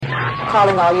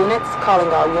Calling all units, calling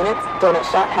all units. Donut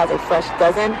Shop has a fresh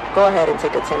dozen. Go ahead and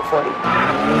take a 1040.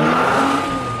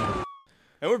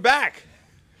 And we're back.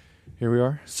 Here we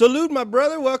are. Salute, my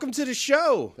brother. Welcome to the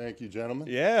show. Thank you, gentlemen.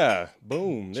 Yeah.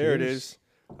 Boom. There it is.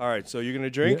 All right. So you're going to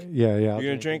drink? Yeah. You're going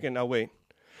to drink and I'll wait.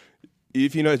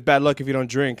 If you know, it's bad luck if you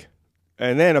don't drink.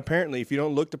 And then apparently if you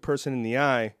don't look the person in the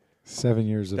eye. 7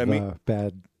 years of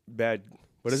bad,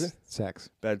 what is it? Sex.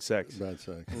 Bad sex. Bad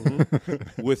sex.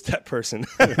 Mm-hmm. With that person.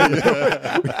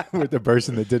 With the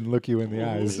person that didn't look you in the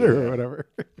eyes or whatever.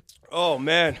 Oh,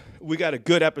 man. We got a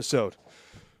good episode.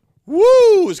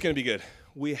 Woo! It's going to be good.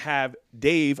 We have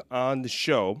Dave on the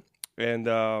show,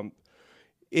 and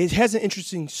it has an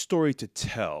interesting story to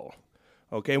tell.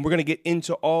 Okay, and we're going to get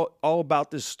into all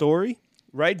about this story.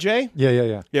 Right, Jay? Yeah.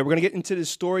 Yeah, we're going to get into this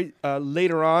story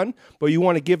later on, but you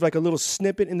want to give like a little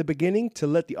snippet in the beginning to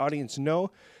let the audience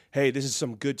know, hey, this is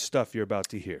some good stuff you're about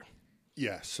to hear.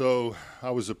 Yeah, so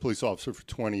I was a police officer for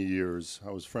 20 years.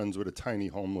 I was friends with a tiny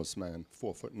homeless man,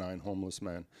 4'9" homeless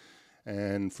man.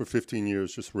 And for 15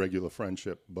 years, just regular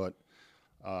friendship. But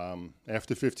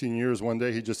after 15 years, one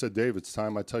day he just said, Dave, it's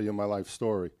time I tell you my life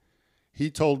story. He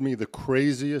told me the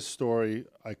craziest story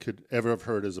I could ever have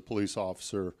heard as a police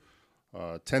officer.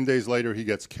 10 days later, he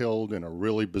gets killed in a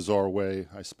really bizarre way.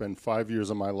 I spent 5 years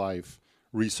of my life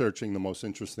researching the most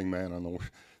interesting man on the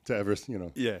to ever,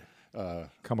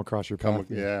 come across your path.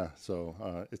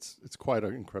 So it's quite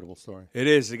an incredible story. It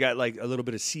is. It got like a little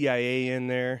bit of CIA in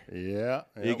there. Yeah.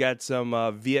 You got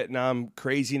some Vietnam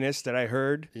craziness that I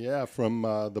heard. Yeah, from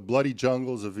the bloody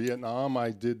jungles of Vietnam,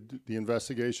 I did the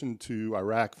investigation to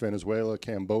Iraq, Venezuela,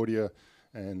 Cambodia,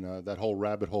 and that whole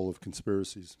rabbit hole of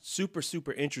conspiracies. Super,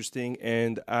 super interesting.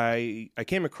 And I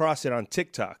came across it on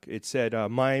TikTok. It said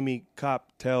Miami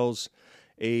cop tells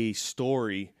a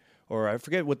story, or I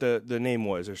forget what the name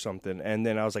was or something. And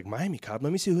then I was like, Miami cop,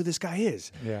 let me see who this guy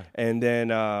is. Yeah. And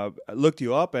then I looked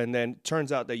you up, and then it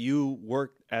turns out that you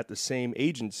worked at the same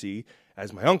agency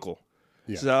as my uncle.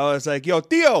 Yeah. So I was like, yo,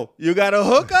 Theo, you got a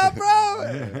hookup, bro?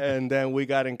 And then we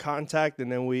got in contact,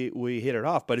 and then we hit it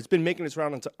off. But it's been making its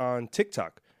round on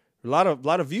TikTok. A lot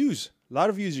of views. A lot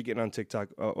of views you're getting on TikTok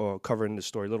covering the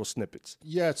story, little snippets.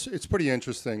 Yeah, it's pretty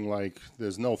interesting. Like,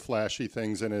 there's no flashy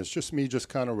things in it. It's just me just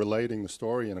kind of relating the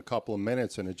story in a couple of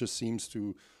minutes, and it just seems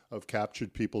to have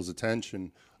captured people's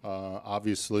attention.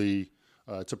 Obviously,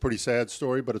 it's a pretty sad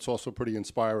story, but it's also pretty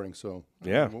inspiring. So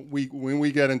yeah, when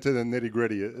we get into the nitty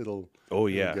gritty, it'll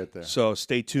get there. So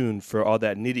stay tuned for all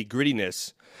that nitty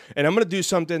grittiness. And I'm gonna do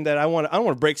something that I want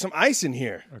to break some ice in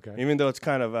here. Okay. Even though it's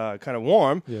kind of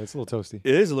warm. Yeah, it's a little toasty.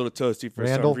 It is a little toasty for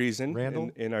some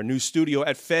reason. In our new studio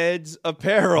at Feds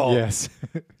Apparel. Yes.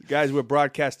 Guys, we're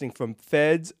broadcasting from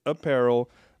Feds Apparel.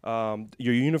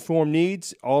 Your uniform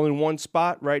needs all in one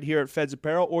spot right here at Feds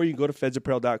Apparel, or you can go to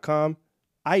fedsapparel.com.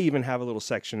 I even have a little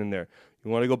section in there.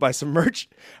 You want to go buy some merch?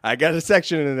 I got a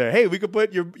section in there. Hey, we could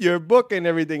put your book and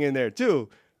everything in there too.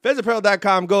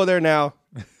 fedsapparel.com. Go there now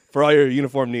for all your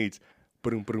uniform needs.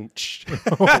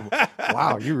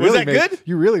 Wow, you really was that good?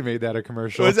 You really made that a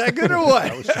commercial. Was that good or what?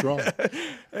 That was strong.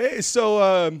 Hey,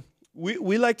 so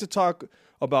we like to talk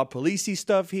about policey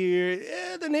stuff here.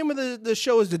 The name of the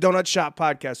show is the Donut Shop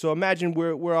Podcast. So imagine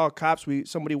we're all cops.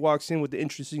 Somebody walks in with the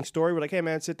interesting story. We're like, hey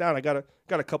man, sit down. I got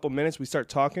a couple minutes. We start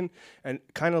talking, and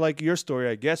kind of like your story,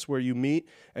 I guess, where you meet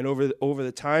and over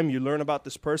the time you learn about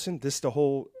this person. This is the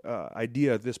whole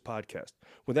idea of this podcast.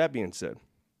 With that being said,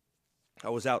 I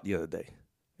was out the other day,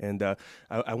 and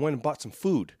I went and bought some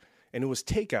food, and it was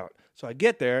takeout. So I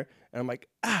get there, and I'm like,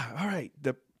 all right.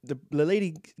 The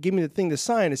lady gave me the thing to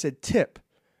sign. It said tip.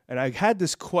 And I had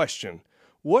this question: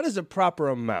 what is a proper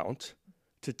amount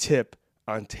to tip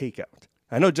on takeout?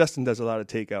 I know Justin does a lot of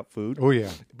takeout food. Oh, yeah.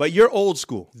 But you're old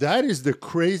school. That is the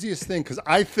craziest thing, because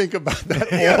I think about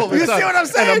that all the You time. see what I'm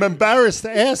saying? And I'm embarrassed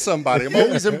to ask somebody. I'm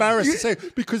always embarrassed to say,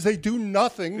 because they do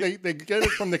nothing. They get it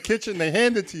from the kitchen. They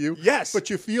hand it to you. Yes. But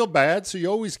you feel bad, so you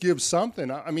always give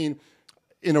something. I mean,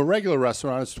 in a regular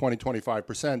restaurant, it's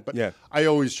 20-25%. But yeah. I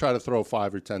always try to throw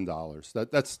 $5 or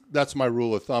 $10. That's my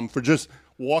rule of thumb for just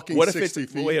walking What if 60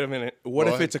 it's feet. wait a minute? What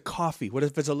if it's a coffee? What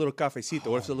if it's a little cafecito?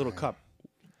 What if it's a little cup?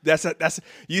 That's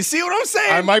you see what I'm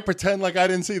saying? I might pretend like I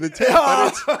didn't see the tip,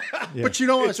 but you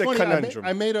know, it's a funny. conundrum.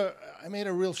 I made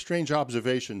a real strange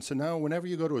observation. So now, whenever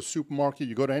you go to a supermarket,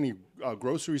 you go to any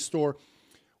grocery store,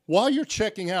 while you're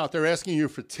checking out, they're asking you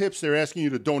for tips. They're asking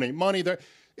you to donate money.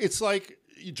 It's like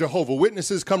Jehovah's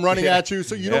Witnesses come running at you,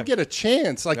 so you don't get a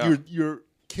chance. Like you're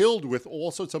killed with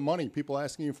all sorts of money, people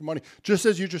asking you for money, just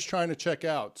as you're just trying to check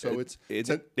out. So it's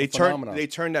a phenomenon. They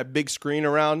turn that big screen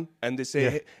around and they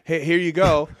say, hey, here you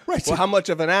go. Right. Well, how much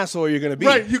of an asshole are you going to be?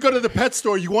 Right. You go to the pet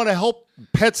store, you want to help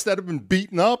pets that have been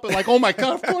beaten up. And like, oh my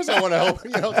God, of course I want to help.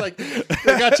 You know, it's like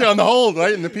they got you on the hold,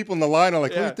 right? And the people in the line are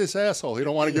like, look at this asshole. He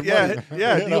don't want to give money.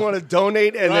 Yeah. You want to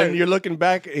donate, and then Right. you're looking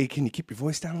back. Hey, can you keep your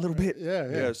voice down a little bit?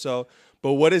 Yeah. So,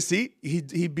 but what is he?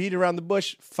 He beat around the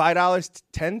bush. $5,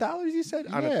 $10. You said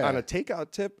on Yeah. a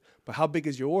takeout tip. But how big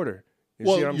is your order? You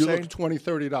Well, see what I'm you saying? look $20,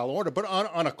 $30 order, but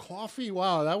on a coffee,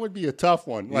 wow, that would be a tough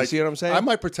one. Like, see what I'm saying? I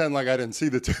might pretend like I didn't see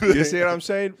the tip. You see what I'm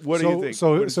saying? What do you think?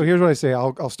 So here's what I say.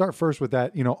 I'll start first with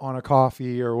that. On a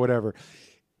coffee or whatever.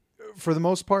 For the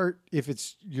most part, if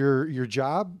it's your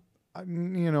job,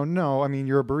 no. I mean,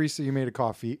 you're a barista. You made a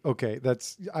coffee. Okay,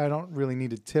 I don't really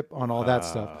need a tip on all that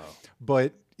stuff.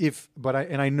 But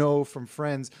I know from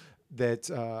friends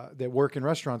that work in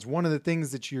restaurants, one of the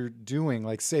things that you're doing,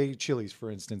 like say Chili's,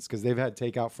 for instance, because they've had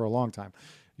takeout for a long time.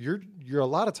 You're a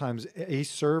lot of times a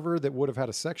server that would have had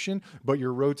a section, but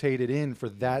you're rotated in for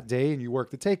that day and you work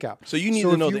the takeout. So you need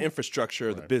to if know the infrastructure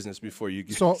of the business before you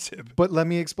get a tip. But let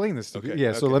me explain this to people.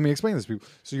 Yeah, so okay. let me explain this to people.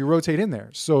 So you rotate in there.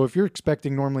 So if you're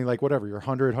expecting normally like whatever, your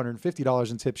 $100,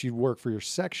 $150 in tips you'd work for your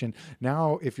section.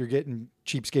 Now if you're getting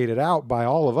cheapskated out by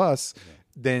all of us,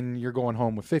 then you're going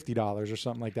home with $50 or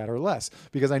something like that or less.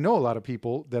 Because I know a lot of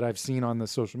people that I've seen on the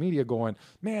social media going,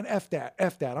 man, F that.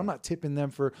 I'm not tipping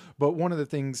them for. But one of the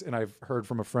things, and I've heard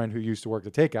from a friend who used to work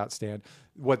the takeout stand,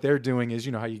 what they're doing is,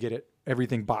 how you get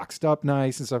everything boxed up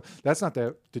nice and stuff. That's not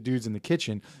the dudes in the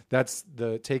kitchen. That's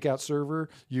the takeout server,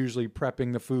 usually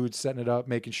prepping the food, setting it up,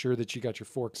 making sure that you got your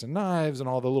forks and knives and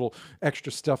all the little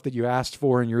extra stuff that you asked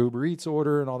for in your Uber Eats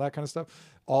order and all that kind of stuff.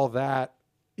 All that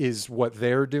is what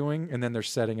they're doing, and then they're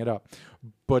setting it up.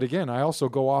 But again, I also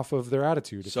go off of their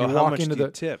attitude. If So you how walk much into do you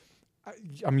the tip?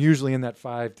 I'm usually in that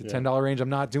 $5 to $10 range. I'm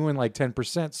not doing like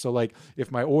 10%. So like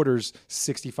if my order's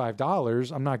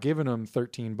 $65, I'm not giving them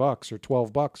 $13 or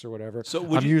 $12 or whatever.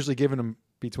 So I'm usually giving them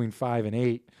between 5 and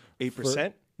 8.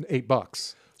 8%?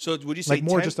 $8. So would you say Like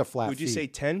more 10, just a flat Would you fee. say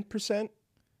 10%?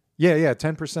 Yeah,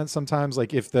 10% sometimes.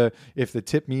 Like if the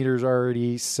tip meter's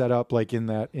already set up, like in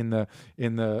the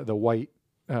white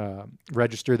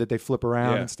register that they flip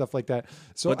around and stuff like that.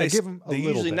 So I give them a little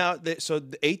usually bit. now. So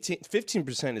the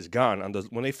 15% is gone on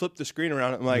when they flip the screen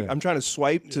around. I'm like, I'm trying to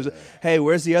swipe to, hey,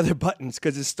 where's the other buttons?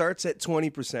 Because it starts at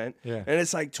 20%, and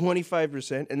it's like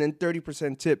 25%, and then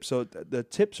 30% tip. So the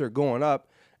tips are going up.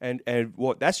 And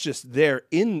well, that's just there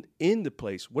in the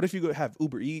place. What if you go have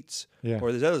Uber Eats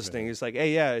or there's other thing? It's like,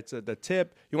 hey, it's the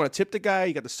tip. You want to tip the guy?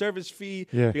 You got the service fee.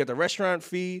 You got the restaurant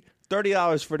fee.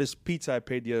 $30 for this pizza I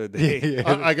paid the other day.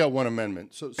 I got one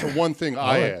amendment. So one thing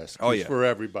I ask is for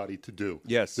everybody to do.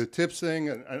 Yes. The tips thing,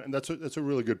 and that's a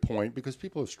really good point because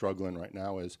people are struggling right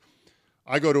now. Is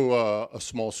I go to a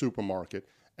small supermarket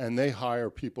and they hire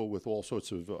people with all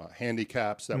sorts of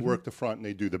handicaps that work the front and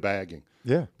they do the bagging.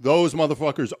 Yeah. Those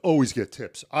motherfuckers always get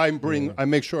tips. I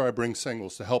make sure I bring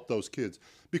singles to help those kids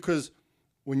because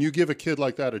when you give a kid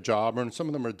like that a job, and some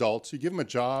of them are adults, you give them a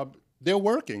job, they're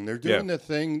working. They're doing their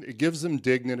thing. It gives them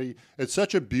dignity. It's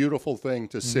such a beautiful thing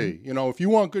to see. If you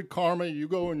want good karma, you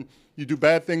go and you do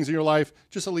bad things in your life,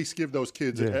 just at least give those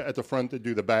kids at the front that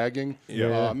do the bagging.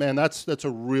 Man, that's a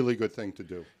really good thing to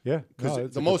do. Yeah.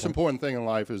 Because the most important thing in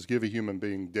life is give a human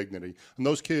being dignity. And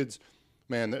those kids,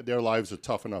 man, their lives are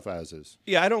tough enough as is.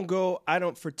 Yeah,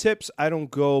 for tips, I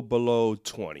don't go below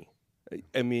 20.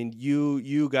 I mean,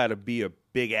 you got to be a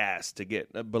big ass to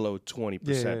get below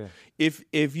 20%.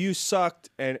 If you sucked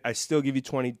and I still give you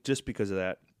 20 just because of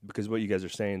that, because what you guys are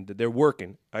saying, that they're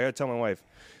working. I got to tell my wife.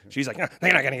 She's like,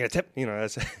 they're not going to get a tip.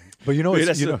 That's. But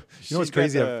what's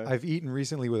crazy? got I've eaten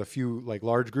recently with a few like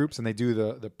large groups, and they do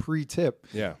the pre-tip.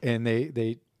 Yeah. And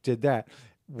they did that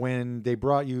when they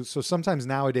brought you. So sometimes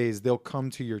nowadays they'll come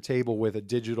to your table with a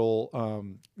digital,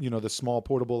 the small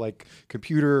portable like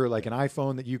computer, like an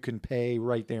iPhone that you can pay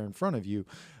right there in front of you.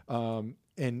 And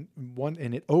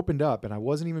it opened up, and I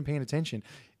wasn't even paying attention.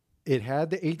 It had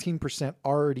the 18%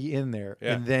 already in there.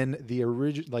 Yeah. And then the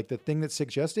original, like the thing that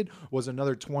suggested was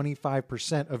another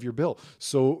 25% of your bill.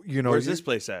 So, Where's this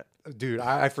place at? Dude,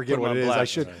 I forget Put 'em what on it is.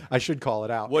 blast. I should call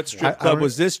it out. What strip club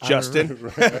was this, Justin?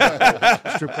 Strip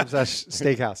club /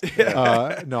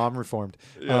 steakhouse. No, I'm reformed.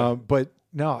 But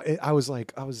no, I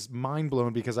was mind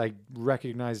blown because I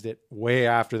recognized it way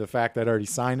after the fact that I already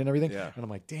signed and everything. Yeah. And I'm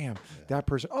like, damn, that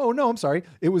person. Oh no, I'm sorry.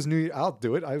 It was I'll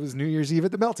do it. I was New Year's Eve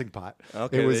at the Melting Pot.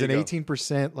 Okay, it was an there you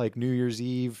 18% like New Year's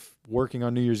Eve working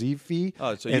on New Year's Eve fee.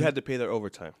 Oh, so you had to pay their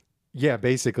overtime. Yeah,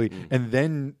 basically. And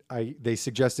then they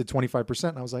suggested 25%,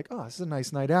 and I was like, oh, this is a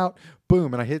nice night out.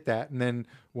 Boom, and I hit that. And then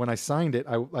when I signed it,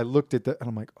 I looked at and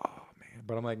I'm like, oh man,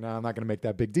 But I'm like, no, I'm not going to make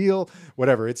that big deal.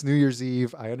 Whatever. It's New Year's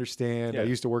Eve. I understand. Yeah. I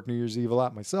used to work New Year's Eve a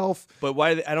lot myself. But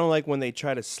why? I don't like when they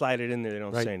try to slide it in there. They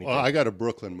don't Right. say anything. Oh, I got a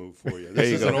Brooklyn move for you. you This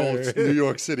is go. an old New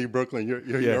York City, Brooklyn.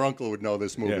 Your uncle would know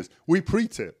this move. Yeah. Is we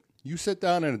pre-tip. You sit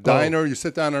down in a diner, you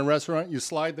sit down in a restaurant, you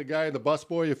slide the guy, the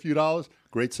busboy, a few dollars.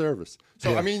 Great service.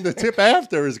 So, I mean, the tip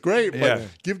after is great, but Yeah.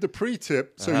 give the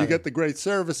pre-tip so you get the great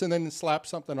service and then slap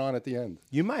something on at the end.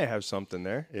 You might have something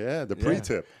there. Yeah, the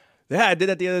pre-tip. Yeah, I did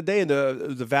that the other day in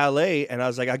the valet, and I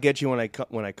was like, "I'll get you when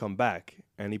I come back."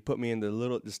 And he put me in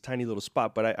this tiny little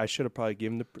spot, but I should have probably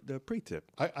given the pre-tip.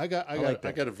 I got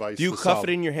advice. Do you to cuff solve.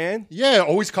 it in your hand? Yeah,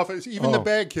 always cuff it. Even the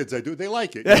bad kids, I do. They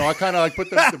like it. You know, I kind of like put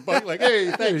the bug like, hey,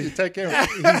 thank you, take care of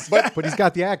it. But he's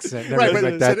got the accent and Right,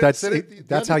 everything but like that. the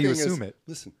That's other how you thing is, assume it.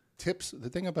 Listen, tips. The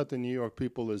thing about the New York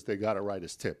people is they got it right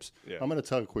as tips. Yeah. I'm going to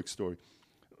tell a quick story.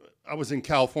 I was in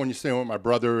California staying with my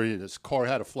brother. His car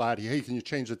had a flat. Hey, can you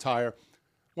change the tire?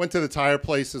 Went to the tire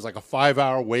place. It's like a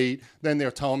 5-hour wait. Then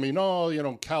they're telling me,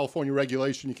 no, California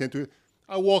regulation, you can't do it.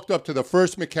 I walked up to the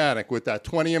first mechanic with that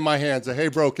 20 in my hands. Said, hey,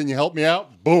 bro, can you help me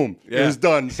out? Boom. Yeah. It was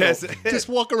done. So Yes. just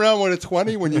walk around with a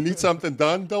 20 when you need something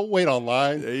done. Don't wait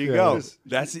online. There you Yeah. go. Just-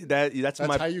 That's That's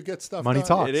my. how you get stuff Money done.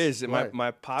 talks. It is. Right.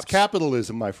 My pops. It's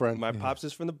capitalism, my friend. My pops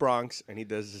is from the Bronx, and he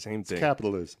does the same thing.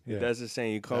 Capitalism. He does the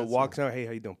same. You come, walks out. Hey,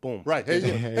 how you doing? Boom. Right. Hey,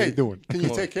 how you doing? Can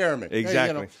you take care of me? Hey,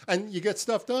 Exactly. and you get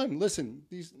stuff done. Listen,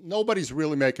 nobody's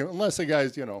really making, unless the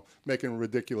guy's, making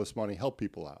ridiculous money, help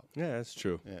people out. Yeah, that's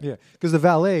true. Yeah, because the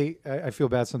valet, I feel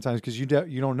bad sometimes because you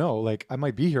don't know. Like, I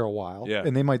might be here a while, Yeah.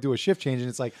 and they might do a shift change, and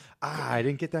it's like, I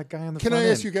didn't get that guy on the. Can front I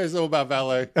ask end. you guys, though, about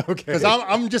valet? Okay. Because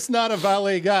I'm just not a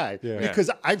valet guy. Yeah.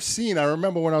 Because I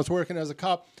remember when I was working as a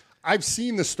cop, I've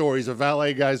seen the stories of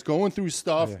valet guys going through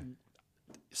stuff, Yeah.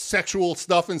 sexual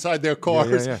stuff inside their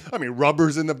cars. yeah. I mean,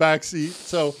 rubbers in the back seat.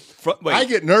 So Wait. I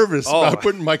get nervous about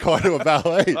putting my car to a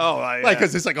valet. yeah. Like,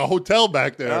 because it's like a hotel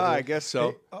back there. I guess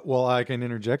so. Well, I can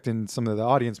interject, and some of the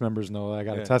audience members know that I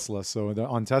got a Tesla. So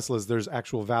on Teslas, there's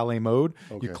actual valet mode.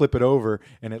 You clip it over,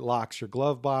 and it locks your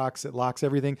glove box. It locks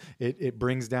everything. It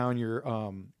brings down your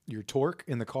torque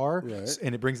in the car,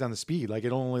 and it brings down the speed. Like,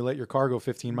 it'll only let your car go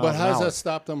 15 miles But an how does hour. that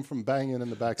stop them from banging in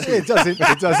the back seat? It doesn't.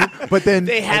 It doesn't. But then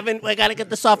They haven't. We got to get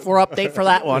the software update for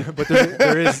that one. But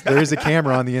there is a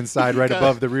camera on the inside right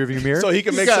above the rearview mirror. So he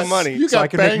can make some money. You So I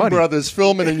got can make Bang money. Brothers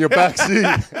filming in your back seat.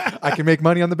 I can make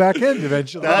money on the back end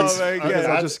eventually. That's- very good.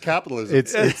 that's just capitalism.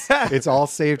 It's all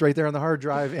saved right there on the hard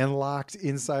drive and locked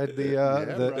inside the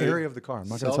right. area of the car. I'm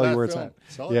not going Sell to tell you that where it's film. at.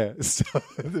 Sell Yeah, so,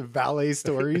 the valet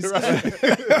stories.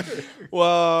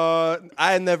 Well,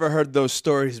 I had never heard those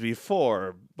stories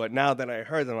before, but now that I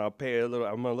heard them, I'm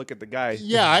gonna look at the guy.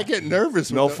 Yeah, I get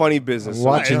nervous. No with funny business.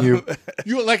 Watching you.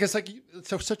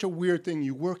 It's such a weird thing.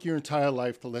 You work your entire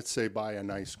life to, let's say, buy a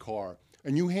nice car,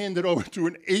 and you hand it over to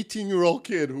an 18-year-old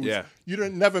kid who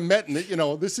never met, and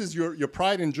this is your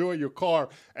pride and joy, your car,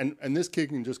 and this kid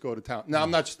can just go to town. Now,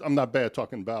 I'm not bad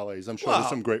talking valets. I'm sure there's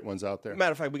some great ones out there.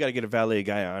 Matter of fact, we got to get a valet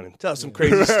guy on and tell some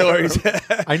crazy stories.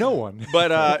 I know one.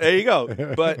 But there you go.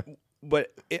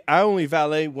 But I only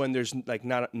valet when there's like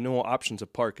no options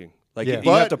of parking. Like Yeah.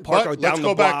 you have to park out down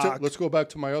the block. Let's go back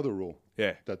to my other rule.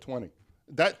 Yeah. That 20.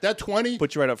 That 20.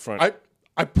 Put you right up front.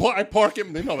 I park it.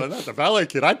 No, not the valet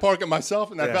kid. I park it myself,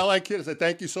 and that valet kid said,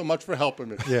 "Thank you so much for helping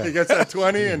me." Yeah. He gets that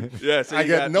 20, and So I you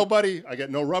get got- nobody. I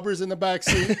get no rubbers in the back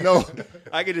seat. No,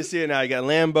 I can just see it now. You got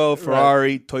Lambo,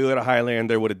 Ferrari, Toyota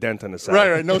Highlander with a dent on the side.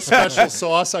 right. No special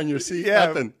sauce on your seat. Yeah.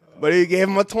 Nothing. But he gave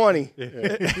him a 20.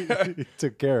 He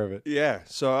took care of it. Yeah.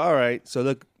 So all right. So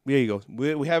look, there you go.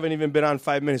 We haven't even been on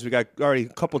 5 minutes. We got already a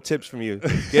couple tips from you.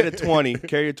 Get a 20.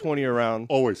 Carry your 20 around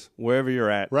Always. wherever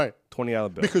you're at. Right.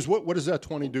 $20 bill. Because what does that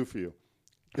 20 do for you?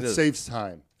 It saves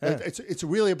time. Yeah. It's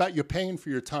really about you paying for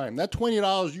your time. That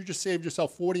 $20, you just saved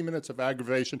yourself 40 minutes of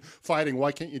aggravation, fighting,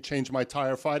 why can't you change my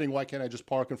tire, fighting, why can't I just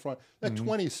park in front. That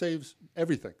 20 saves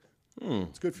everything.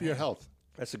 It's good for your health.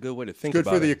 That's a good way to think Good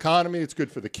about for the it. economy. It's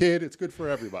good for the kid. It's good for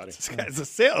everybody. This guy's a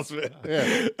salesman.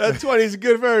 Yeah. That 20 is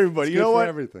good for everybody. It's You know good for what?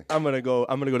 everything. I'm gonna go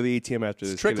to the ATM after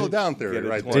this. trickle Get down theory get a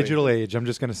right 20. there. Digital age. I'm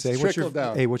just going to say, what's your Trickle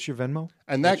down. Hey, what's your Venmo?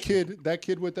 And that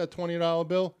kid with that $20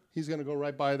 bill, he's going to go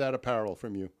right buy that apparel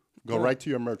from you. Go right to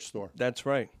your merch store. That's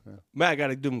right. Man, I got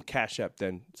to do them Cash App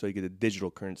then, so you get a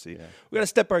digital currency. We got to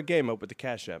step our game up with the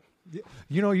Cash App.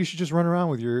 You should just run around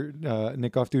with your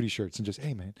Nick Off Duty shirts and just,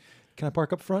 hey, man, can I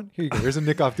park up front? Here you go. Here's a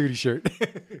Nick Off Duty shirt.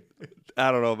 I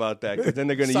don't know about that because then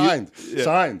they're gonna Signed.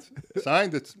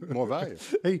 It's more value.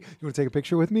 Hey, you want to take a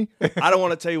picture with me? I don't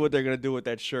want to tell you what they're gonna do with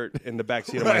that shirt in the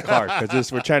backseat of my car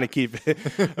because we're trying to keep it.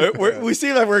 We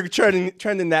seem like we're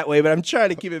trending that way, but I'm trying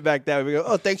to keep it back that way. We go,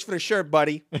 oh, thanks for the shirt,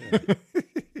 buddy.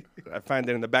 I find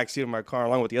it in the back seat of my car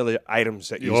along with the other items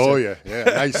that you Oh said. yeah,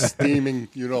 nice steaming.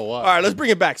 You know what? All right, let's bring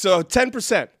it back. So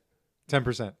 10%.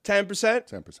 10%. 10%?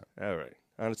 10%. All right.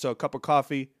 And so a cup of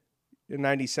coffee,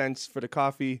 90 cents for the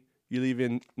coffee. You leave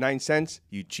in 9 cents,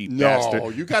 you cheap bastard. No,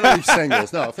 you got to leave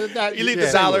singles. No, You leave the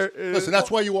singles. dollar, Listen, that's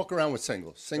why you walk around with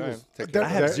singles. Singles. Take care I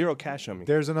of have it. zero cash on me.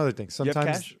 There's another thing. have Sometimes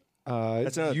cash?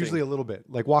 That's another usually thing. a little bit.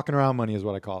 Like walking around money is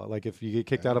what I call it. Like if you get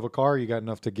kicked out of a car, you got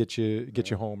enough to get you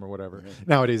home or whatever.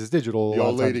 Nowadays it's digital. The a lot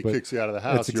old of times, lady but kicks you out of the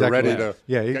house. that's You're exactly ready right. to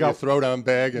Yeah, you get got- your throwdown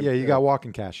bag. And, Yeah, you got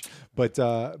walking cash. But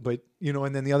you know,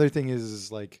 and then the other thing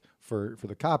is like for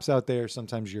the cops out there,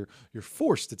 sometimes you're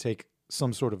forced to take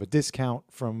some sort of a discount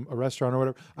from a restaurant or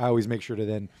whatever. I always make sure to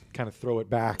then kind of throw it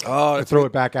back. Throw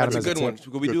it back at That's them a as good a one.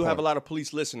 tip. We do have point. a lot of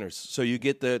police listeners, so you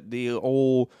get the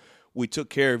old. We took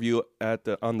care of you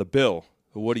on the bill.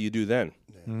 What do you do then?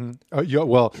 You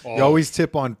always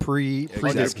tip on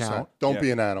pre-discount. 100%. Don't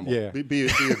be an animal. Yeah. Be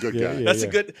a good guy. yeah. That's a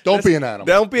good. Don't be an animal.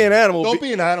 Don't be an animal. Don't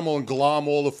be an animal and glom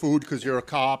all the food because you're a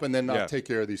cop and then not Yeah. take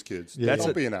care of these kids. That's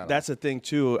Don't be an animal. That's a thing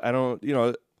too. I don't.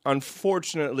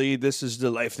 Unfortunately, this is the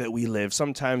life that we live.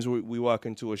 Sometimes we walk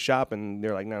into a shop and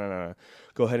they're like, no.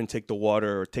 Go ahead and take the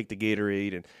water or take the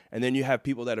Gatorade. And then you have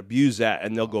people that abuse that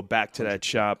and they'll go back to that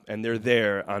shop and they're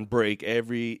there on break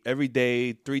every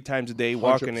day, 3 times a day,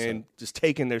 walking 100%. in, just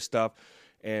taking their stuff.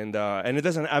 And it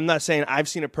doesn't, I'm not saying I've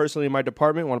seen it personally in my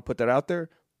department, want to put that out there,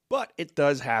 but it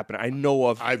does happen. I know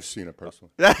of. I've seen it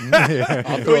personally.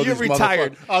 Well, you're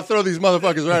retired. I'll throw these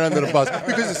motherfuckers right under the bus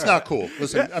because it's not cool.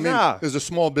 Listen, I mean, Nah. there's a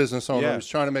small business owner Yeah. who's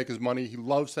trying to make his money. He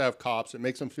loves to have cops. It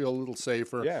makes him feel a little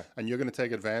safer. Yeah. And you're going to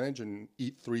take advantage and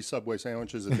eat 3 Subway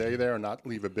sandwiches a day there and not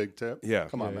leave a big tip? Yeah.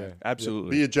 Come on, man.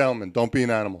 Absolutely. Be a gentleman. Don't be an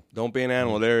animal. Don't be an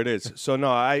animal. There it is. So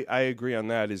no, I agree on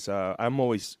that. Is I'm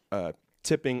always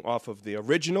tipping off of the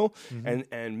original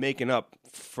and making up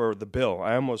for the bill.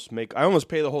 I almost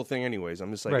pay the whole thing anyways.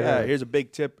 I'm just like, Right. here's a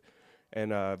big tip,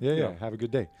 and Yeah. Have a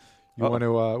good day. You want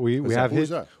to? We have Who's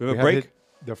hit. that? We have a break? hit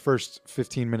the first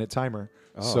 15-minute timer.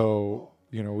 So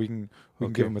we can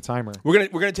give them a timer. we're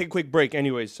gonna take a quick break.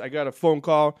 Anyways, I got a phone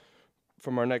call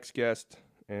from our next guest,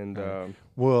 and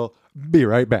We'll be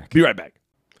right back. be right back.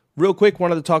 Real quick,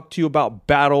 wanted to talk to you about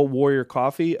Battle Warrior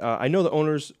Coffee. I know the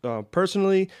owners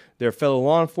personally. They're fellow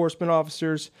law enforcement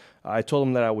officers. I told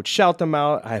them that I would shout them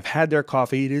out. I've had their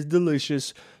coffee. It is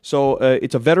delicious. So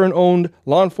it's a veteran-owned,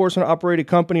 law enforcement-operated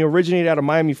company originated out of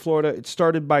Miami, Florida. It's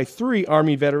started by 3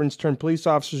 Army veterans turned police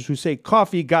officers who say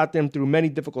coffee got them through many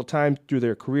difficult times through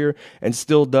their career and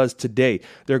still does today.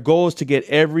 Their goal is to get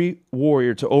every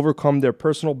warrior to overcome their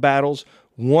personal battles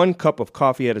 1 cup of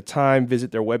coffee at a time.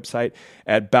 Visit their website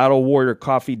at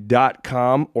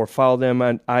battlewarriorcoffee.com or follow them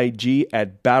on IG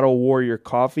at Battle Warrior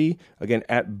Coffee. Again,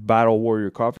 at Battle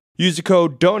Warrior Coffee. Use the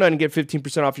code DONUT and get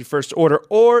 15% off your first order,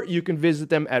 or you can visit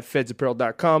them at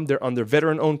fedsapparel.com. They're under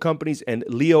veteran-owned companies and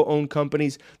Leo-owned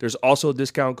companies. There's also a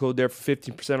discount code there for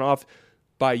 15% off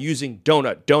by using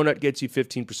Donut. Donut gets you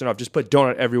 15% off. Just put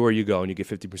Donut everywhere you go and you get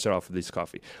 15% off of this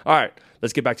coffee. All right,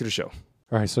 let's get back to the show.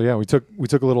 All right. So we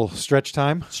took a little stretch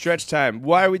time. Stretch time.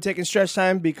 Why are we taking stretch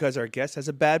time? Because our guest has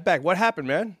a bad back. What happened,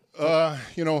 man?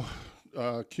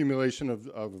 Accumulation of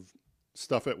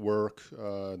stuff at work,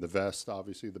 the vest,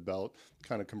 obviously the belt,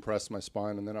 kind of compressed my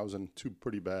spine, and then I was in 2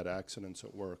 pretty bad accidents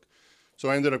at work. So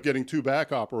I ended up getting 2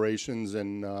 back operations,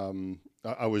 and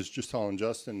I was just telling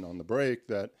Justin on the break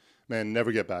that, man,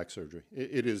 never get back surgery.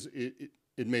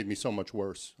 It made me so much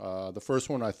worse. The first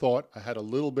one I thought I had a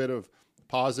little bit of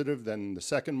positive. Then the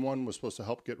second one was supposed to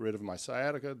help get rid of my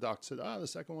sciatica. Doc said, the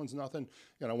second one's nothing.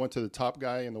 And I went to the top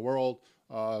guy in the world,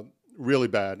 really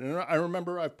bad. And I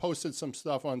remember I've posted some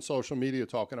stuff on social media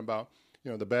talking about,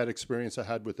 the bad experience I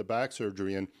had with the back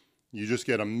surgery. And you just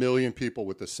get a million people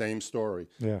with the same story.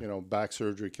 Yeah. Back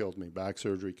surgery killed me. Back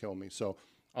surgery killed me. So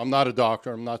I'm not a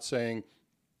doctor. I'm not saying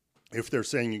if they're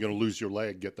saying you're going to lose your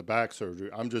leg, get the back surgery.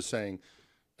 I'm just saying,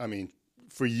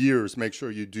 for years, make sure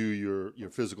you do your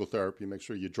physical therapy, make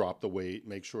sure you drop the weight,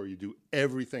 make sure you do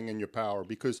everything in your power,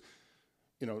 because,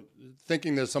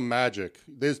 thinking there's some magic,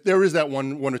 there is that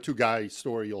one or 2 guy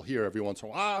story you'll hear every once in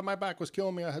a while. My back was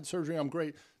killing me. I had surgery. I'm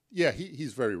great. Yeah,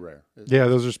 he's very rare. Yeah,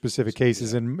 those are specific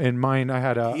cases. And mine, I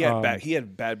had a He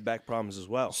had bad back problems as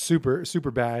well. super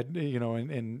bad,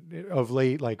 and of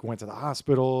late, like went to the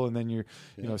hospital, and then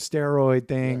steroid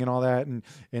thing and all that, and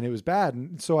it was bad.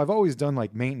 And so I've always done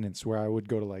like maintenance where I would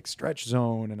go to like Stretch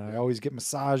Zone, and I always get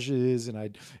massages, and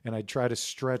I'd try to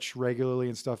stretch regularly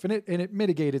and stuff, and it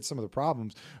mitigated some of the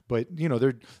problems. But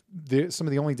some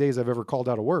of the only days I've ever called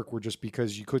out of work were just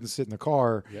because you couldn't sit in the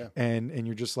car, and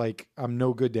you're just like, I'm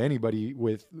no good to to anybody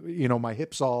with, my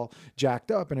hips all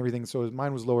jacked up and everything. So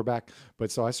mine was lower back.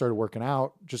 But so I started working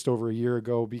out just over a year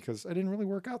ago because I didn't really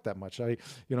work out that much. I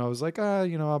was like,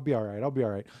 I'll be all right. I'll be all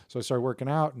right. So I started working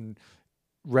out and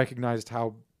recognized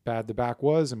how bad the back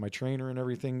was, and my trainer and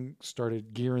everything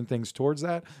started gearing things towards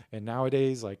that. And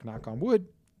nowadays, like, knock on wood,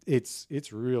 it's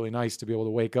really nice to be able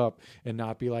to wake up and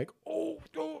not be like,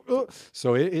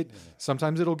 So it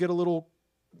sometimes it'll get a little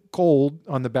cold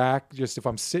on the back just if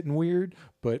I'm sitting weird,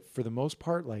 but for the most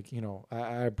part, like,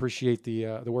 I appreciate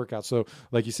the workout. So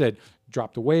like you said,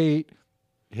 drop the weight,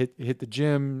 hit the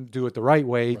gym, do it the right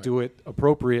way, do it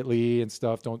appropriately and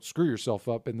stuff. Don't screw yourself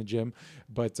up in the gym,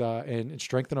 but and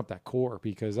strengthen up that core,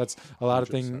 because that's a lot of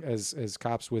thing as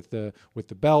cops with the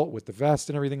belt, with the vest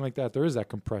and everything like that. There is that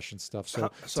compression stuff. So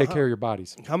take care of your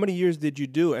bodies. How many years did you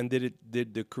do, and did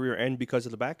the career end because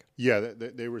of the back? Yeah,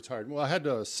 they retired. Well, I had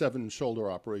 7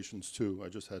 shoulder operations too. I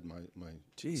just had my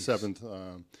seventh.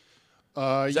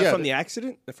 Is that from the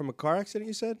accident? From a car accident,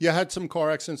 you said? Yeah, I had some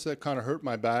car accidents that kind of hurt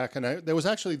my back. And there was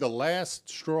actually the last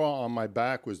straw on my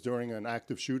back was during an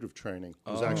active shooter training.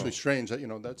 It was actually strange that,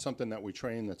 that's something that we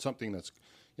train. That's something that's,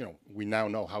 we now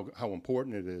know how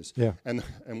important it is. Yeah. And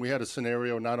we had a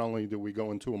scenario, not only did we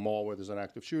go into a mall where there's an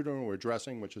active shooter and we're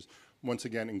dressing, which is, once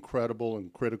again, incredible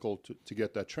and critical to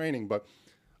get that training. But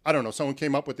I don't know, someone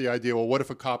came up with the idea, well, what if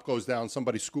a cop goes down,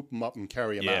 somebody scoop him up and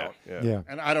carry him out? Yeah.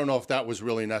 And I don't know if that was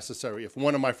really necessary. If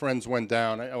one of my friends went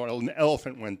down, or an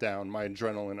elephant went down, my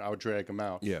adrenaline, I would drag him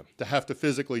out. Yeah. To have to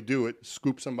physically do it,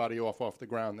 scoop somebody off the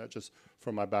ground, that just,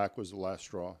 for my back, was the last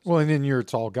straw. Well, and then you're a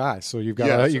tall guy, so you've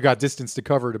got you've got distance to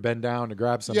cover, to bend down, to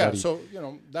grab somebody. Yeah,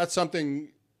 so, that's something...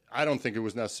 I don't think it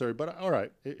was necessary, but all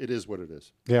right, it is what it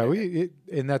is. Yeah,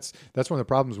 and that's one of the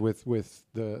problems with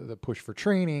the push for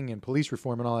training and police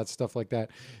reform and all that stuff like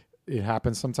that. It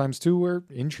happens sometimes too, where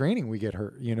in training we get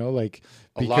hurt. Because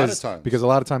a lot of times, because a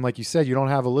lot of time, like you said, you don't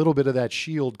have a little bit of that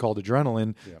shield called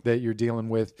adrenaline that you're dealing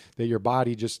with, that your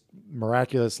body just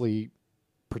miraculously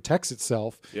protects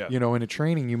itself. In a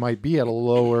training you might be at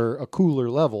a cooler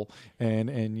level,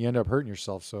 and you end up hurting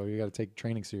yourself. So you got to take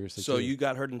training seriously. So you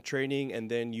got hurt in training,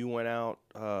 and then you went out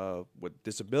with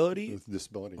disability. With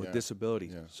disability.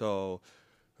 Yeah. Yeah. So,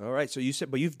 all right. So you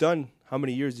said, but you've done, how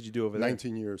many years did you do over there?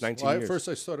 19 years. 19 well, years. First,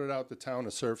 I started out the town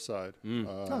of Surfside.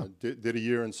 Did a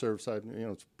year in Surfside.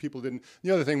 People didn't.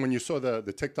 The other thing, when you saw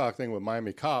the TikTok thing with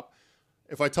Miami Cop,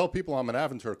 if I tell people I'm an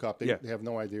Aventura cop, they have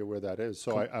no idea where that is.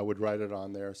 So I would write it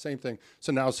on there. Same thing.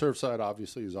 So now Surfside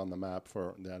obviously is on the map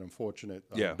for that unfortunate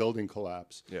building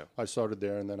collapse. Yeah. I started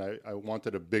there, and then I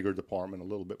wanted a bigger department, a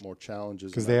little bit more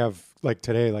challenges. Because they have, like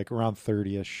today, like around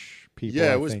 30-ish people.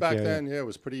 Yeah, it was back then. Yeah, it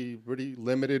was pretty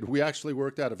limited. We actually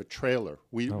worked out of a trailer.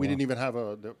 We didn't even have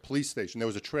the police station. There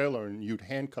was a trailer, and you'd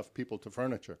handcuff people to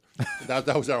furniture.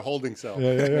 that was our holding cell.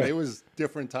 It was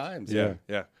different times. Yeah.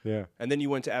 And then you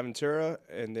went to Aventura,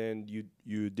 and then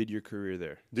you did your career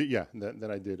there.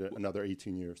 Then I did another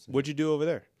 18 years. What'd you do over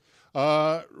there?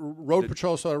 Road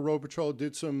patrol, started road patrol,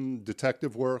 did some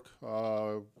detective work,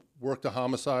 worked a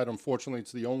homicide. Unfortunately,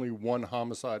 it's the only one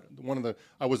homicide.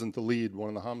 I wasn't the lead. One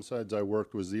of the homicides I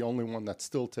worked was the only one that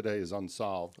still today is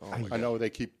unsolved. I know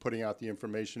they keep putting out the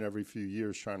information every few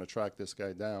years trying to track this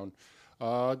guy down.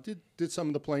 Did some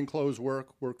of the plainclothes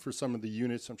worked for some of the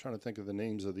units. I'm trying to think of the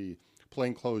names of the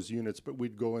plainclothes units, but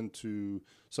we'd go into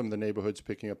some of the neighborhoods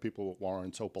picking up people with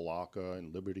warrants, Opelika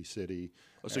and Liberty City.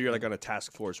 Oh, so you're like on a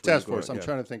task force. Task force. I'm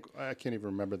trying to think. I can't even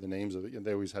remember the names of it.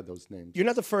 They always had those names. You're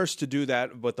not the first to do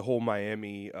that, but the whole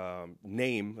Miami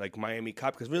name, like Miami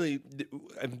Cop, because really,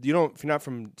 if you're not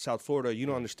from South Florida, you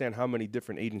don't understand how many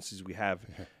different agencies we have.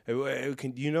 Do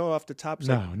you know off the top?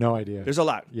 No idea. There's a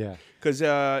lot. Yeah. Because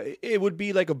it would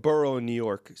be like a borough in New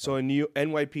York. So in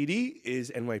NYPD is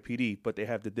NYPD, but they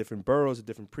have the different boroughs, the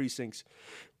different precincts.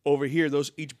 Over here,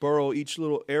 each borough, each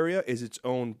little area is its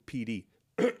own PD.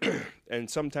 And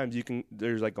sometimes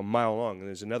there's like a mile long and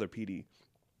there's another PD.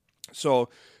 So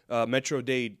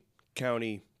Metro-Dade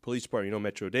County Police Department,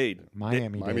 Metro-Dade.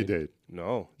 Miami-Dade.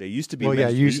 No, they used to be. Well,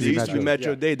 it used to be Metro.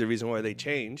 Metro-Dade. The reason why they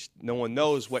changed, no one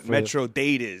knows what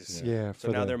Metro-Dade is. Yeah.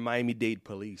 So now they're Miami-Dade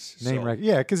Police.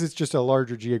 Because it's just a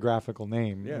larger geographical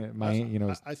name. Yeah.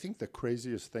 I think the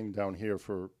craziest thing down here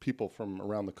for people from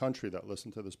around the country that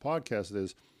listen to this podcast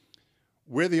is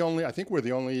we're the only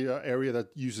area that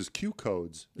uses Q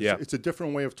codes. It's a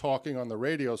different way of talking on the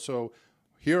radio. So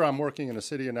here I'm working in a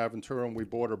city in Aventura, and we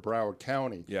border Broward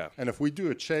County. Yeah. And if we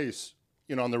do a chase,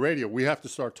 on the radio, we have to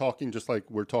start talking just like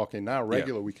we're talking now,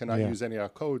 regular. We cannot use any of our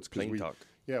codes because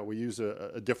Yeah, we use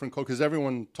a different code because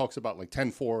everyone talks about like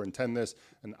 10-4 and 10 this,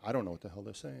 and I don't know what the hell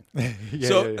they're saying.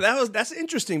 That's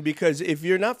interesting because if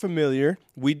you're not familiar,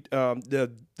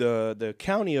 the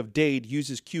county of Dade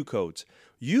uses Q codes.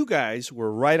 You guys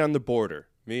were right on the border,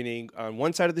 meaning on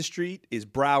one side of the street is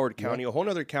Broward County, a whole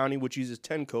other county which uses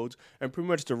 10 codes, and pretty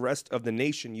much the rest of the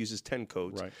nation uses 10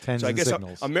 codes. Right. Tens so I and guess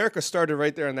signals. America started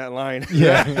right there on that line.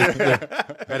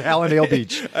 At Hallandale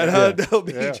Beach. At Hallandale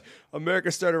Beach.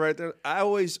 America started right there. I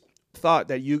always thought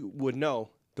that you would know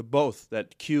the both,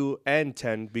 that Q and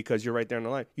 10, because you're right there on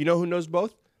the line. You know who knows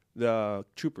both? The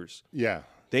troopers. Yeah.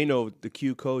 They know the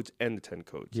Q codes and the 10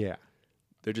 codes. Yeah.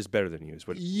 They're just better than you.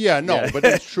 But But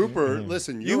as trooper,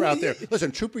 listen, you're out there.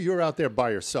 Listen, trooper, you're out there by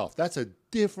yourself. That's a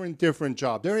different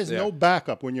job. There is no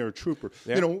backup when you're a trooper.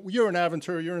 Yeah. You know, you're in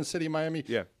Aventura, you're in City of Miami.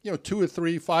 Yeah. You know, 2 or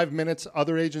 3, 5 minutes,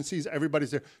 other agencies,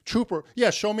 everybody's there. Trooper,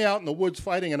 show me out in the woods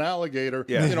fighting an alligator,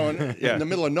 you know, in the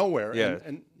middle of nowhere. Yeah.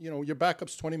 And you know, your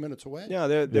backup's 20 minutes away. yeah,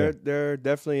 they're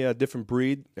definitely a different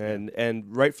breed, and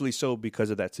rightfully so because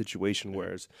of that situation.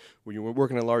 Whereas when you were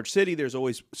working in a large city, there's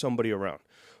always somebody around.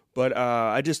 But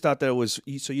I just thought that it was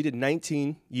so you did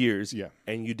 19 years,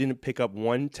 and you didn't pick up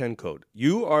one 10 code.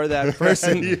 You are that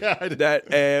person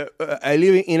that I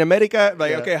live in America.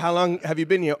 Like, okay, how long have you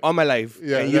been here? All my life.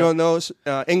 Yeah, and you don't know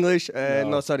English?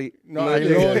 No, sorry. No, I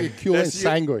know you Q and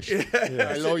sanguish.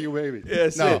 I know you, baby.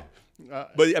 Yes, no.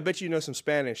 But I bet you know some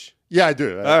Spanish. Yeah, I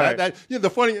do. All right.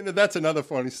 That's another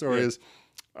funny story is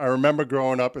I remember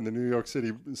growing up in the New York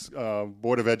City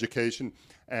Board of Education,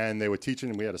 and they were teaching,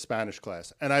 and we had a Spanish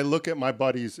class. And I look at my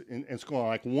buddies in school, and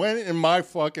I'm like, when in my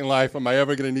fucking life am I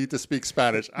ever going to need to speak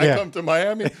Spanish? I come to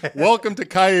Miami, welcome to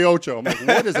Calle Ocho. I'm like,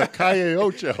 what is a Calle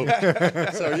Ocho?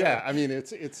 So, yeah, I mean,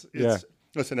 it's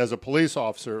listen, as a police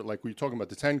officer, like we're talking about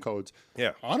the 10 codes,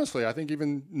 honestly, I think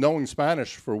even knowing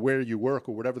Spanish for where you work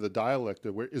or whatever the dialect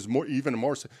is even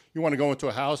more. You want to go into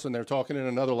a house and they're talking in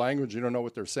another language, you don't know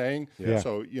what they're saying.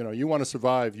 So, you know, you want to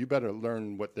survive, you better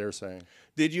learn what they're saying.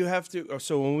 Did you have to?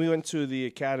 So when we went to the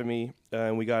academy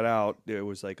and we got out, there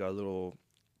was like a little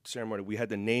ceremony. We had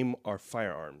to name our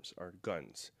firearms, our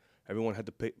guns. Everyone had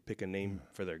to pick a name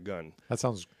for their gun. That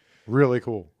sounds really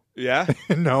cool. Yeah?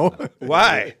 No.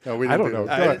 Why? No, we I didn't don't do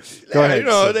know. that. Go ahead. You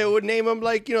know, they would name them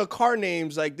like, you know, car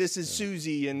names, like this is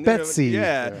Susie and Betsy.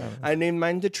 I named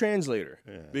mine the translator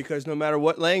because no matter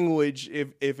what language,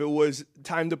 if it was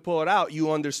time to pull it out,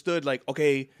 you understood like,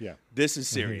 okay, this is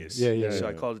serious. So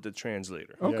I called it the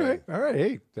translator. Okay. All right.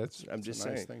 Hey, I'm just It's a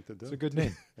nice saying. thing to do. that's a good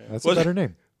name. That's a better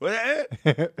name.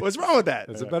 What's wrong with that?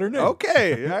 That's a better name.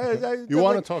 Okay. You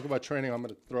want to talk about training? I'm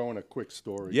going to throw in a quick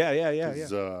story. Yeah.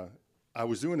 'Cause, I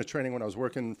was doing a training when I was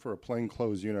working for a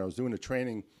plainclothes unit. I was doing a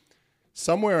training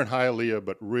somewhere in Hialeah,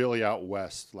 but really out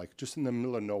west, like just in the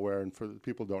middle of nowhere. And for the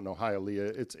people who don't know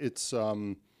Hialeah, it's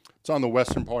on the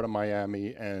western part of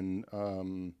Miami, and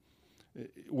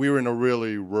we were in a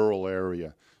really rural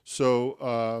area.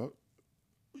 So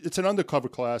it's an undercover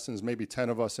class, and there's maybe 10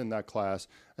 of us in that class.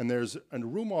 And there's a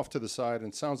room off to the side,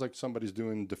 and it sounds like somebody's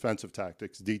doing defensive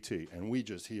tactics, DT, and we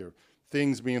just hear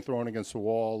things being thrown against the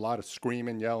wall, a lot of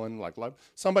screaming, yelling, like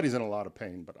somebody's in a lot of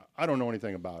pain, but I don't know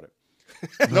anything about it.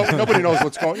 Nobody knows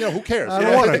what's going on. You know, who cares?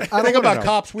 Think about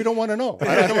cops. We don't want to know.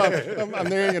 I'm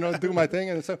there, you know, do my thing.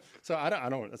 And so I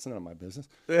don't, that's none of my business.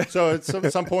 So at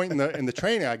some point in the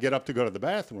training, I get up to go to the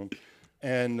bathroom,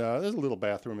 and there's a little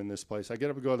bathroom in this place. I get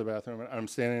up to go to the bathroom, and I'm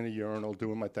standing in a urinal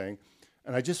doing my thing,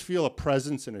 and I just feel a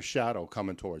presence and a shadow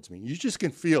coming towards me. You just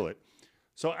can feel it.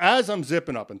 So as I'm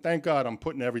zipping up, and thank God I'm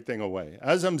putting everything away,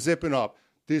 as I'm zipping up,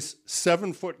 this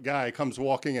 7-foot guy comes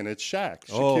walking in. It's Shaq.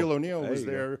 Shaquille O'Neal was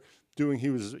there doing, he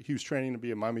was training to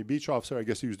be a Miami Beach officer. I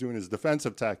guess he was doing his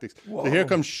defensive tactics. So here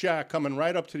comes Shaq coming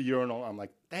right up to the urinal. I'm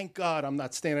like, thank God I'm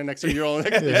not standing next to the urinal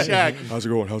next to Shaq. How's it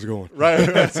going?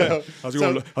 Right. So, How's it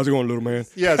going, little man?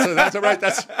 Yeah, so that's right.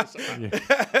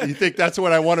 You think that's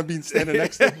what I want to be standing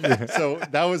next to? So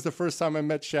that was the first time I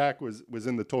met Shaq was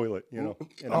in the toilet, you know,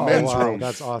 in a men's room.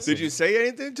 That's awesome. Did you say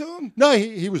anything to him? No,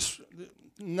 he was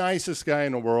nicest guy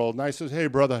in the world. Nicest, hey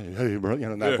brother, you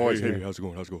know, that voice. Hey, how's it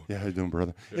going? Yeah, how you doing,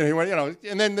 brother? Yeah. You know,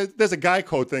 and then there's a guy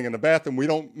code thing in the bathroom. We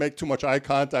don't make too much eye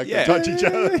contact and touch each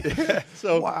other.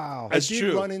 So I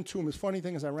did run into him. The funny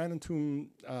thing is, I ran into him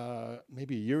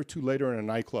maybe a year or two later in a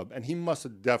nightclub, and he must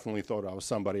have definitely thought I was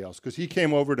somebody else because he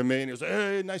came over to me and he was like,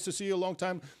 "Hey, nice to see you, a long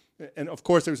time." And of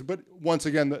course, there was. But once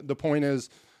again, the point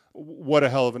is, what a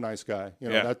hell of a nice guy. You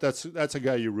know, that's a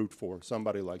guy you root for,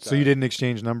 somebody like that. So you didn't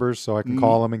exchange numbers so I can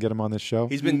call him and get him on this show?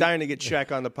 He's been dying to get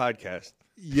Shaq on the podcast.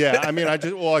 Yeah, I mean,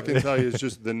 all I can tell you is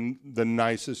just the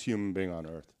nicest human being on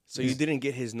earth. So you didn't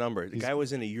get his number. The guy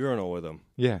was in a urinal with him.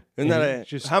 Yeah. Isn't And that he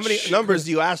just how many numbers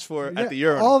do you ask for at the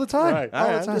urinal? all the time. Right. All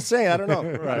the I'm time. just saying. I don't know.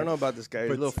 I don't know about this guy.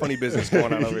 There's a little funny business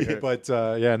going on over here. But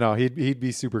no, he'd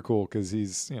be super cool because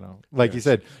he's, like you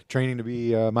said, training to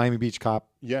be a Miami Beach cop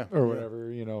Yeah. or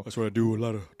whatever, That's what I do. A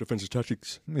lot of defensive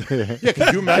tactics. Yeah, could you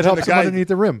It imagine helps the him guy underneath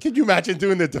the rim. Could you imagine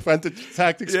doing the defensive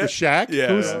tactics for Shaq?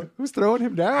 Yeah. Who's throwing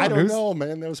him down? I don't Who's- know,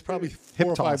 man. There was probably 4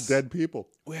 or 5 toss. dead people.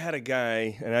 We had a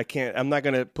guy, and I'm not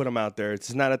going to put him out there.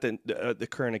 It's not at the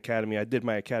current academy. I did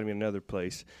my academy in another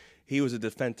place. He was a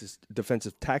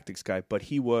defensive tactics guy, but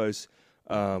he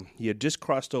had just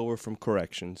crossed over from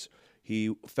corrections.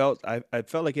 I felt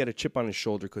like he had a chip on his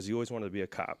shoulder because he always wanted to be a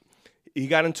cop. He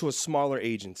got into a smaller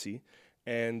agency,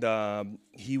 and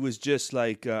he was just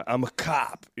like, I'm a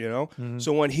cop, Mm-hmm.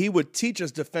 So when he would teach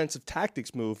us defensive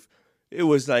tactics move, it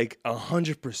was like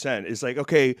 100%. It's like,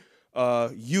 okay,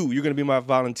 you're going to be my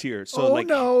volunteer. So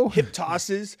no. hip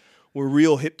tosses were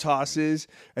real hip tosses,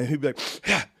 and he'd be like,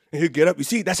 yeah. And he'd get up. You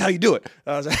see, that's how you do it.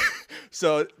 I was like,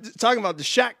 so talking about the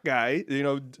Shaq guy,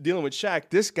 dealing with Shaq,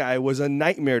 this guy was a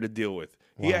nightmare to deal with.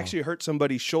 Wow. He actually hurt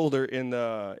somebody's shoulder in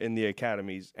the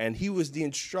academies, and he was the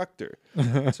instructor.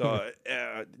 So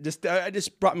just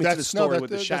brought me to the story with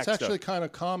the Shaq That's stuff. actually kind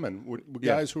of common with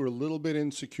guys who are a little bit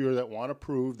insecure, that want to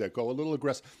prove, that go a little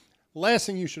aggressive. Last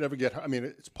thing you should ever get hurt. I mean,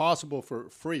 it's possible for a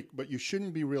freak, but you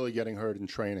shouldn't be really getting hurt in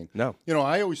training. No.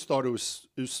 I always thought it was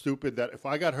stupid that if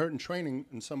I got hurt in training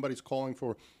and somebody's calling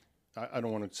for, I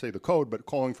don't want to say the code, but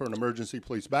calling for an emergency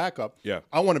police backup,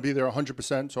 I want to be there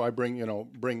 100%, so I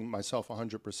bring myself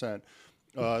 100%.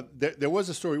 There was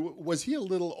a story. Was he a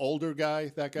little older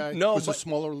guy, that guy? No. Was a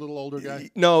smaller, little older guy?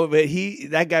 No, but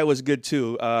that guy was good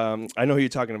too. I know who you're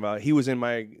talking about. He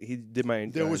did my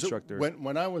instructor.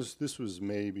 This was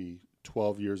maybe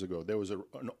 12 years ago. There was an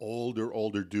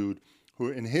older dude who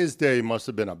in his day must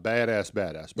have been a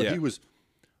badass. But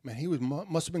he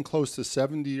must have been close to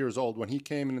 70 years old when he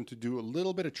came in to do a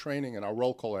little bit of training in our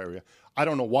roll call area. I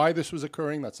don't know why this was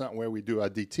occurring. That's not where we do our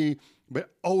DT. But,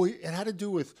 it had to do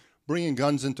with bringing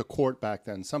guns into court back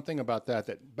then, something about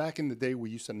that back in the day we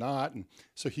used to not. And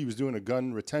so he was doing a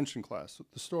gun retention class.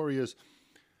 The story is,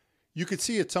 you could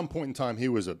see at some point in time he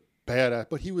was a badass,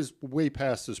 but he was way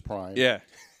past his prime. Yeah.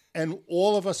 And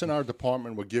all of us in our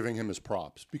department were giving him his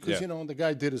props because, the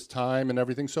guy did his time and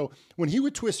everything. So when he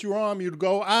would twist your arm, you'd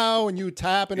go, ow, and you would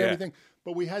tap and everything.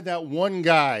 But we had that one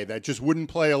guy that just wouldn't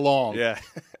play along. Yeah.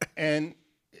 And,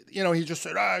 he just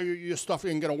said, your stuff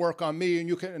ain't going to work on me. And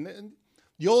you can. And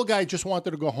the old guy just wanted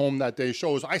to go home that day.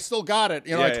 Shows, I still got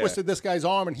it. I twisted this guy's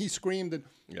arm, and he screamed. And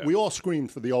we all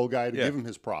screamed for the old guy to give him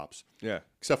his props. Yeah.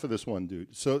 Except for this one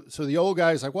dude. So the old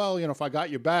guy's like, well, if I got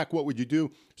your back, what would you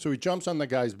do? So he jumps on the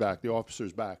guy's back, the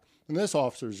officer's back. And this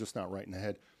officer is just not right in the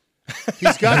head.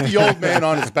 He's got the old man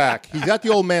on his back. He's got the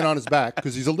old man on his back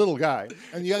because he's a little guy.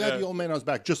 And you got the old man on his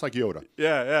back, just like Yoda.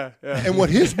 Yeah. And what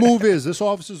his move is, this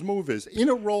officer's move is, in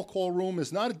a roll call room,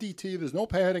 is not a DT, there's no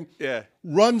padding. Yeah.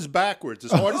 Runs backwards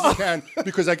as hard as he can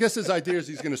because I guess his idea is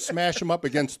he's going to smash him up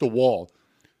against the wall.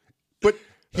 But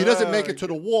he doesn't make it to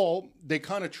the wall. They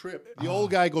kind of trip. The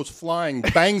old guy goes flying,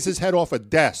 bangs his head off a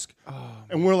desk.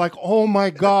 And we're like, oh,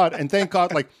 my God. And thank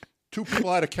God, like, 2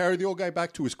 people had to carry the old guy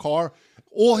back to his car.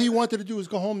 All he wanted to do was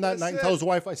go home that night and tell his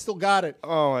wife, I still got it.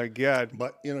 Oh, my God.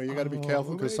 But, you got to be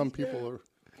careful because some people are...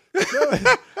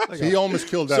 So he almost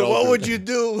killed that So old what dude. would you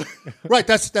do? Right,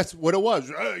 that's what it was.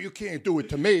 You can't do it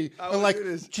to me. And like,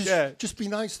 goodness. just be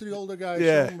nice to the older guy.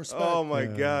 Show him respect. Oh, my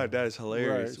God. That is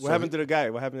hilarious. Right. What So happened to the guy?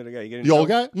 What happened to the guy? You get in The old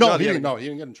trouble? guy? No, he the didn't. other No, he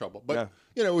didn't get in trouble. But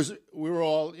Yeah. we were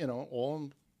all all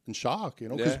in shock.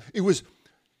 Because Yeah. it was.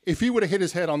 If he would have hit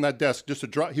his head on that desk just to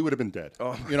drop, he would have been dead.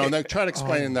 And then try to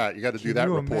explain that. You got to do that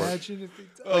Can you report. imagine if he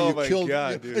Oh, you my killed,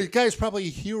 God, dude. The guy's probably a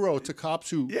hero to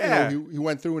cops who he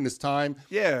went through in his time.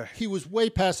 Yeah. He was way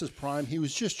past his prime. He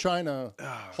was just trying to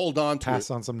hold on to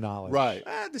pass it. on some knowledge? Right.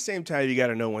 At the same time, you got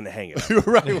to know when to hang it up.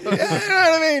 Right. You know what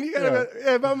I mean? You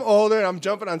gotta, if I'm older and I'm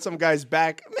jumping on some guy's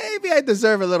back, maybe I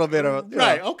deserve a little bit of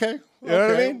Right. Okay. You know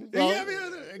what I Okay. mean? Well, Yeah, I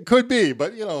mean, it could be,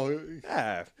 but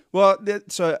Yeah. Well,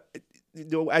 so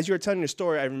as you were telling your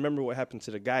story, I remember what happened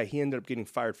to the guy. He ended up getting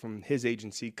fired from his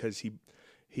agency because he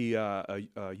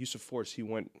use of force. He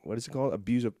went, what is it called?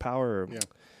 Abuse of power. Or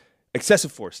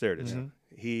excessive force. There it is.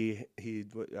 He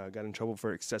got in trouble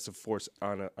for excessive force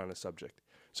on a subject.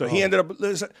 So he ended up.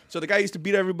 So the guy used to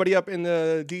beat everybody up in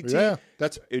the DT. Yeah,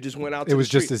 it just went out. It to was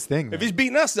the just street. his thing, If then. he's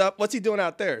beating us up, what's he doing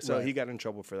out there? So Right. he got in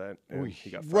trouble for that. And he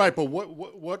got fired. Right, but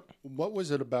what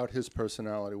was it about his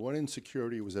personality? What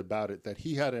insecurity was about it that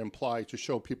he had to imply to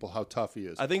show people how tough he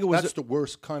is? I think it was- that's the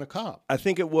worst kind of cop. I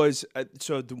think it was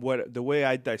the way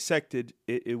I dissected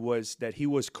it was that he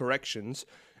was corrections,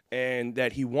 and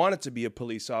that he wanted to be a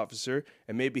police officer,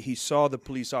 and maybe he saw the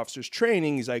police officer's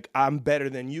training. He's like, I'm better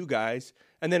than you guys.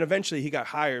 And then eventually he got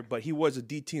hired, but he was a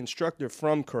DT instructor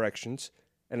from corrections,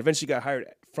 and eventually got hired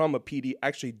from a PD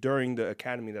actually during the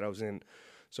academy that I was in.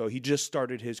 So he just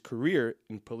started his career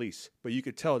in police, but you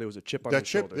could tell there was a chip on his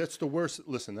shoulder. That's the worst.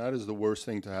 Listen, that is the worst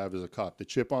thing to have as a cop. The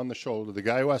chip on the shoulder, the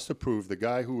guy who has to prove, the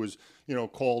guy who was,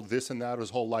 called this and that his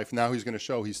whole life. Now he's going to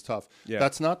show he's tough. Yeah.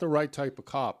 That's not the right type of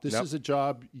cop. This is a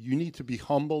job you need to be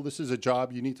humble. This is a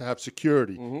job you need to have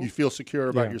security. You feel secure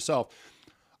about yourself.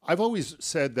 I've always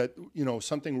said that,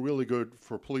 something really good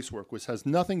for police work, which has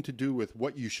nothing to do with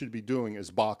what you should be doing, is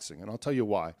boxing. And I'll tell you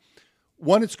why.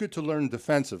 One, it's good to learn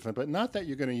defensive, but not that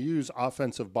you're going to use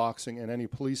offensive boxing in any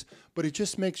police, but it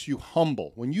just makes you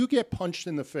humble. When you get punched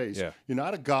in the face, you're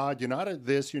not a god, you're not a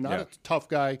this, you're not a tough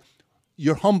guy,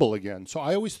 you're humble again. So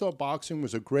I always thought boxing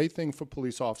was a great thing for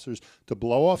police officers to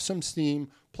blow off some steam,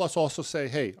 plus also say,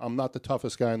 hey, I'm not the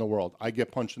toughest guy in the world. I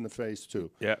get punched in the face too.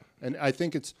 Yeah. And I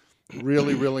think it's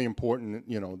really, really important,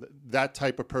 that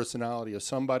type of personality of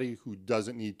somebody who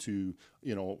doesn't need to,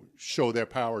 show their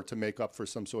power to make up for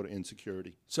some sort of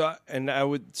insecurity. So, and I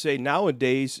would say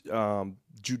nowadays,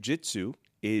 jiu-jitsu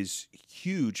is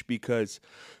huge because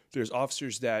there's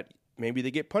officers that maybe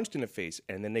they get punched in the face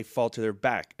and then they fall to their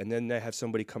back and then they have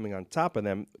somebody coming on top of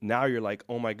them. Now you're like,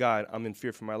 oh my God, I'm in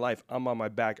fear for my life. I'm on my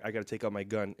back. I got to take out my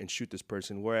gun and shoot this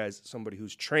person. Whereas somebody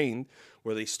who's trained,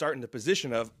 where they start in the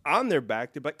position of on their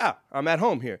back, they're like, I'm at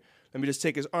home here. Let me just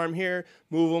take his arm here,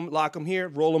 move him, lock him here,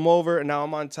 roll him over, and now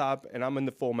I'm on top, and I'm in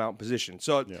the full mount position.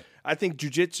 So I think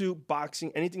jiu-jitsu,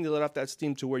 boxing, anything to let off that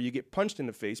steam to where you get punched in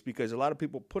the face, because a lot of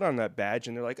people put on that badge,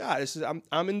 and they're like,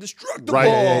 I'm indestructible. Right,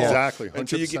 exactly,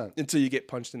 100%. Until you get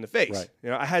punched in the face.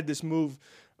 Right. I had this move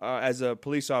as a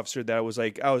police officer that I was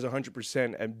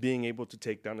 100% at being able to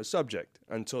take down the subject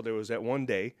until there was that one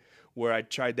day where I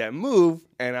tried that move,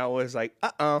 and I was like,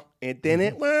 it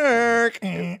didn't work.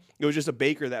 It was just a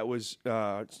baker that was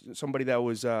somebody that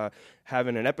was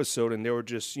having an episode, and they were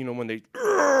just, when they,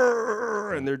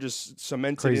 and they're just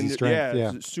cemented Crazy in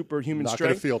strength, superhuman not strength.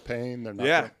 going to feel pain. They're not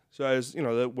gonna... So as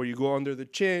where you go under the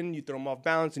chin, you throw them off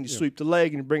balance, and you sweep the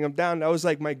leg, and you bring them down. That was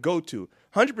like my go-to,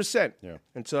 100%. Yeah.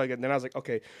 Until then I was like,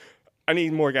 okay, I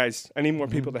need more guys. I need more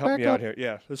people to help me out here.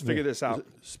 Yeah, let's figure this out.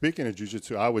 Speaking of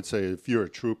jiu-jitsu, I would say if you're a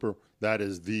trooper, that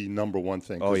is the number one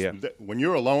thing. Oh, yeah. When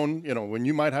you're alone, when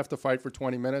you might have to fight for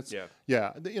 20 minutes.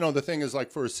 Yeah. The thing is,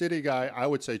 like, for a city guy, I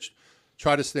would say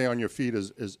try to stay on your feet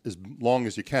as long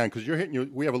as you can, because you're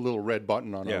hitting we have a little red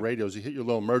button on our radios. You hit your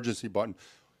little emergency button.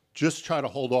 Just try to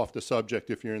hold off the subject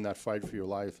if you're in that fight for your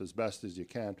life as best as you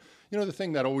can. The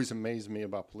thing that always amazed me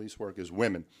about police work is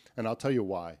women, and I'll tell you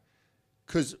why.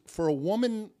 Because for a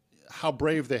woman, how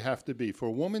brave they have to be. For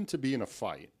a woman to be in a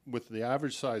fight with the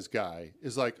average size guy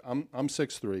is like, I'm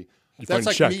 6'3". That's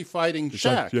like me fighting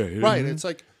Shaq. Right. It's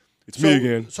like, it's me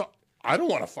again. So I don't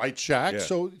want to fight Shaq. Yeah.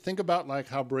 So think about like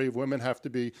how brave women have to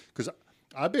be. Because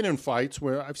I've been in fights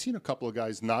where I've seen a couple of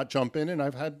guys not jump in, and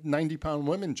I've had 90-pound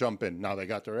women jump in. Now they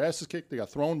got their asses kicked, they got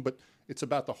thrown, but it's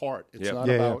about the heart. It's not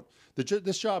about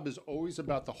this job is always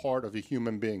about the heart of a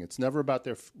human being. It's never about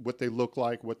what they look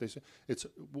like, what they say. It's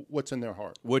what's in their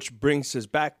heart. Which brings us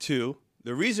back to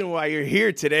the reason why you're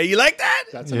here today. You like that?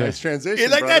 That's a nice transition. You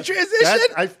like that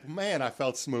transition? I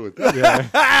felt smooth. Man,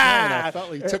 I felt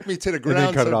like he took me to the ground. And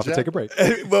then cut it off and take a break.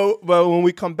 Well, when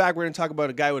we come back, we're going to talk about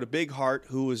a guy with a big heart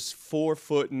who is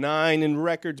 4'9" in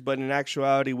records, but in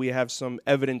actuality, we have some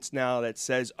evidence now that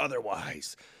says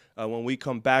otherwise. When we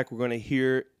come back, we're going to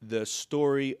hear the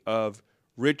story of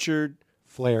Richard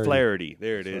Flaherty.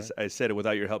 There it is. Right. I said it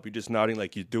without your help. You're just nodding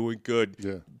like you're doing good.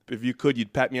 Yeah. If you could,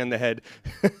 you'd pat me on the head.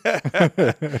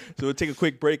 So we'll take a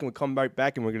quick break, and we'll come right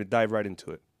back, and we're going to dive right into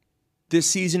it. This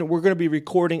season, we're going to be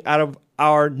recording out of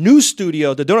our new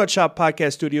studio, the Donut Shop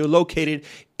Podcast Studio, located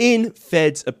in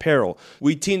Feds Apparel.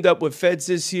 We teamed up with Feds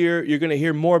this year. You're going to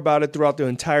hear more about it throughout the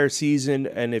entire season.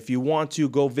 And if you want to,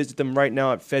 go visit them right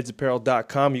now at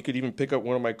fedsapparel.com. You could even pick up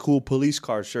one of my cool police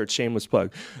car shirts, shameless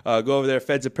plug. Go over there at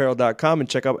fedsapparel.com and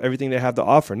check out everything they have to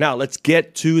offer. Now, let's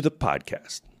get to the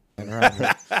podcast.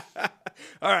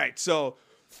 All right, so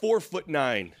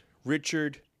 4'9",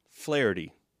 Richard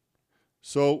Flaherty.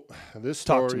 So this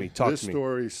story, Talk to me.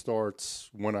 Story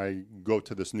starts when I go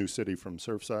to this new city from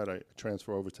Surfside. I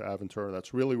transfer over to Aventura.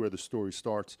 That's really where the story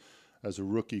starts as a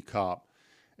rookie cop.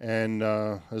 And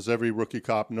as every rookie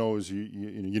cop knows,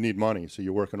 you need money, so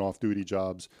you're working off-duty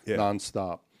jobs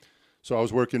nonstop. So I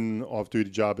was working off-duty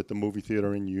job at the movie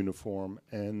theater in uniform,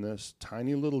 and this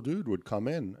tiny little dude would come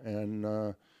in,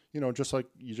 and just like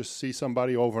you just see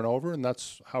somebody over and over, and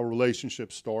that's how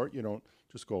relationships start. You don't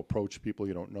just go approach people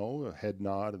you don't know, a head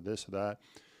nod, and this or that.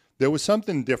 there was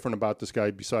something different about this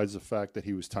guy besides the fact that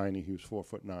he was tiny. He was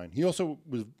 4'9". He also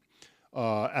was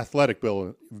athletic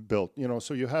built. You know,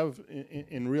 so you have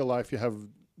in real life you have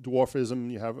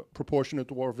dwarfism, you have proportionate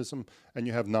dwarfism, and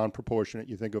you have non-proportionate.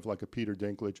 You think of like a Peter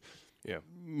Dinklage. Yeah.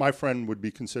 My friend would be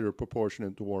considered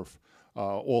proportionate dwarf.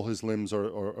 All his limbs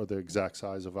are the exact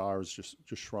size of ours, just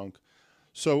shrunk.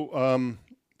 So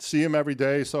see him every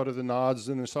day, started the nods,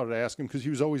 and I started asking him, because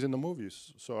he was always in the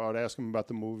movies. So I would ask him about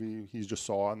the movie he just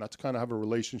saw, and that's kind of how a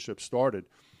relationship started.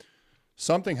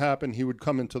 Something happened, he would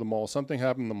come into the mall. Something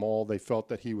happened in the mall. They felt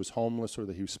that he was homeless or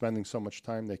that he was spending so much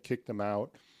time. They kicked him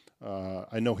out.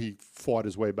 I know he fought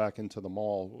his way back into the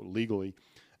mall legally.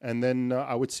 And then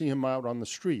I would see him out on the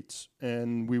streets,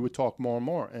 and we would talk more and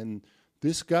more. And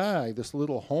this guy, this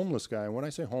little homeless guy, and when I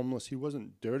say homeless, he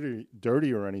wasn't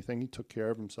dirty or anything. He took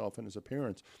care of himself and his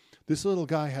appearance. This little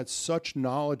guy had such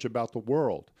knowledge about the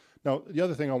world. Now, the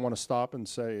other thing I want to stop and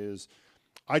say is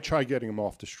I try getting him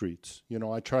off the streets. You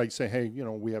know, I try to say, hey, you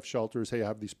know, we have shelters. Hey, I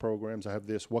have these programs. I have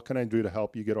this. What can I do to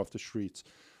help you get off the streets?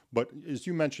 But as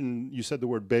you mentioned, you said the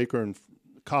word Baker, and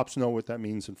cops know what that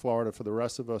means in Florida. For the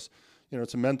rest of us, you know,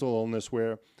 it's a mental illness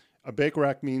where a Baker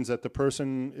Act means that the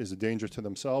person is a danger to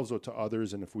themselves or to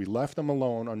others, and if we left them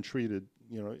alone, untreated,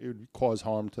 you know, it would cause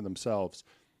harm to themselves.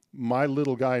 My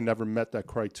little guy never met that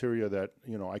criteria that,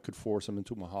 you know, I could force him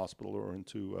into a hospital or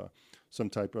into some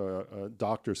type of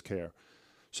doctor's care.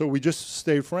 So we just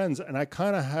stayed friends, and I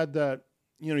kind of had that,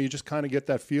 you know, you just kind of get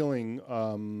that feeling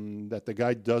that the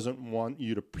guy doesn't want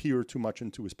you to peer too much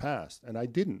into his past, and I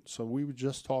didn't. So we would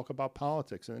just talk about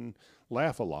politics and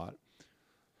laugh a lot.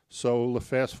 So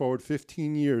fast forward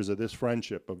 15 years of this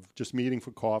friendship, of just meeting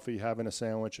for coffee, having a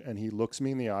sandwich, and he looks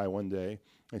me in the eye one day,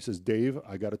 and he says, Dave,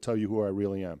 I got to tell you who I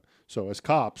really am. So as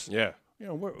cops, Yeah. you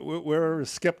know, we're a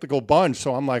skeptical bunch.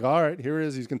 So I'm like, all right, here he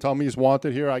is. He's going to tell me he's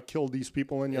wanted here. I killed these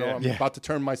people, and, you know, I'm about to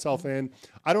turn myself in.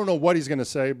 I don't know what he's going to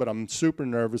say, but I'm super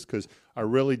nervous because I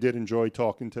really did enjoy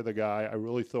talking to the guy. I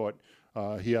really thought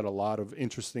he had a lot of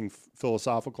interesting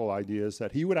philosophical ideas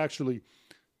that he would actually,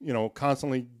 you know,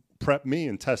 constantly prep me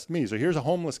and test me. So here's a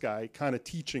homeless guy kind of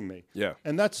teaching me. Yeah.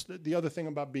 And that's the other thing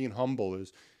about being humble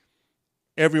is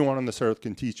everyone on this earth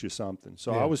can teach you something.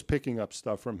 So I was picking up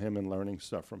stuff from him and learning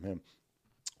stuff from him.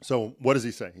 So what does he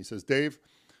say? He says, Dave,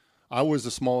 I was the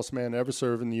smallest man to ever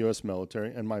serve in the U.S.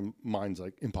 military, and my mind's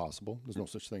like, impossible. There's no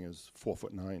such thing as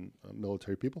 4'9"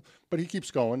 military people. But he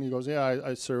keeps going. He goes, yeah,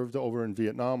 I served over in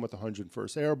Vietnam with the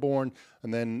 101st Airborne,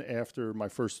 and then after my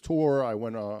first tour, I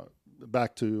went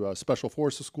back to Special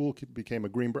Forces School, became a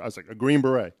Green Beret. I was like, a Green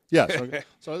Beret. Yeah.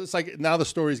 So it's like now the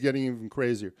story's getting even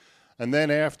crazier. And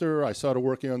then after, I started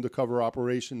working undercover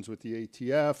operations with the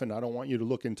ATF, and I don't want you to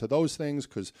look into those things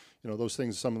because, you know,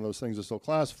 some of those things are still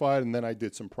classified. And then I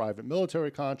did some private military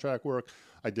contract work.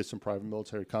 I did some private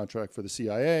military contract for the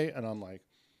CIA, and I'm like,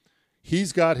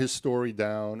 he's got his story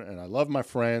down, and I love my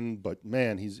friend, but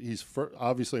man, he's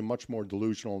obviously much more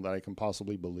delusional than I can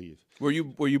possibly believe. Were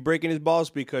you breaking his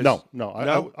balls because? No.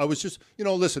 I was just, you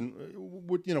know, listen,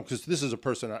 you know, because this is a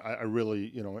person I really,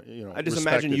 you know, I just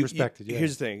imagine you. respected, yeah.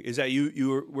 Here's the thing: is that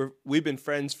we've been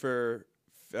friends for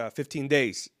 15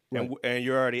 days, and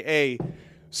you're already A.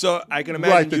 So I can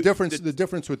imagine. Right. The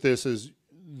difference with this is.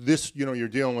 This, you know, you're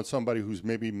dealing with somebody who's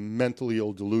maybe mentally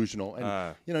ill, delusional,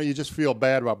 and you know, you just feel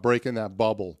bad about breaking that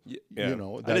bubble. Yeah. You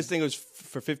know, I just think it was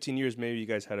for 15 years. Maybe you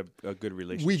guys had a good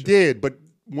relationship. We did, but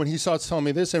when he starts telling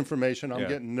me this information, I'm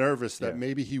getting nervous that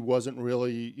maybe he wasn't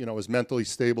really, you know, as mentally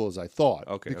stable as I thought.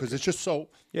 Okay, because it's just so,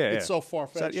 it's so far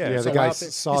fetched. The guy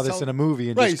saw this in a movie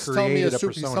and just created a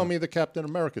persona. He's telling me the Captain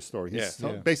America story.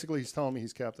 Basically, he's telling me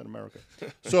he's Captain America.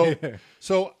 So.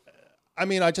 I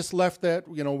mean, I just left that,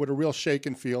 you know, with a real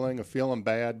shaken feeling, of feeling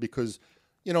bad because,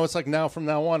 you know, it's like from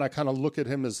now on, I kind of look at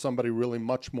him as somebody really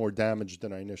much more damaged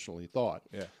than I initially thought.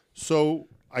 Yeah. So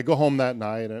I go home that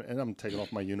night and I'm taking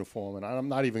off my uniform and I'm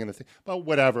not even going to think, well,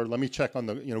 whatever. Let me check on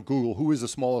the, you know, Google, who is the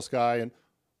smallest guy? And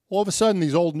all of a sudden,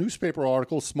 these old newspaper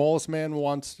articles, smallest man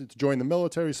wants to join the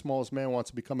military, smallest man wants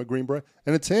to become a Green Beret,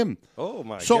 and it's him. Oh,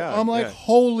 my God. So I'm like,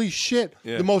 holy shit,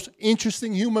 the most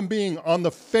interesting human being on the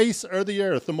face of the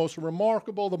earth, the most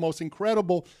remarkable, the most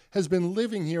incredible, has been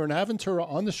living here in Aventura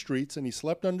on the streets, and he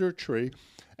slept under a tree,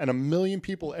 and 1 million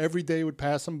people every day would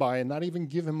pass him by and not even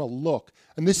give him a look.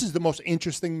 And this is the most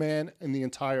interesting man in the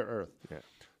entire earth. Yeah.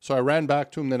 So I ran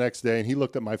back to him the next day, and he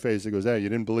looked at my face. He goes, hey, you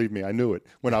didn't believe me. I knew it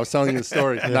when I was telling you the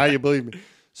story. Now you believe me.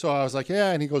 So I was like,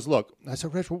 yeah. And he goes, look. I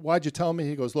said, Rich, why'd you tell me?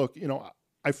 He goes, look, you know,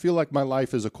 I feel like my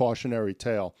life is a cautionary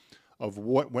tale of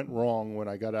what went wrong when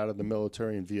I got out of the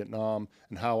military in Vietnam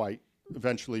and how I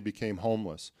eventually became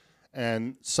homeless.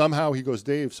 And somehow, he goes,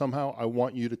 Dave, somehow I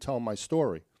want you to tell my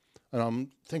story. And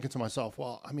I'm thinking to myself,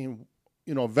 well, I mean,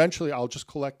 eventually I'll just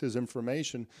collect his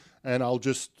information and I'll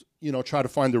just, try to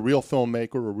find a real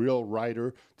filmmaker, a real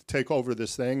writer to take over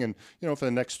this thing. And, for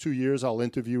the next 2 years, I'll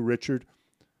interview Richard.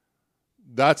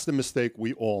 That's the mistake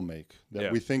we all make,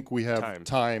 that we think we have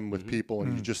time with people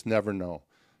and you just never know.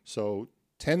 So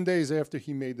 10 days after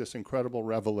he made this incredible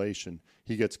revelation,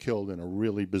 he gets killed in a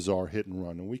really bizarre hit and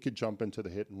run. And we could jump into the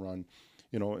hit and run,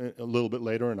 a little bit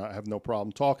later, and I have no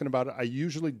problem talking about it. I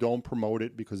usually don't promote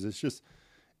it because it's just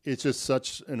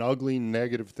such an ugly,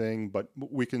 negative thing, but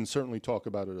we can certainly talk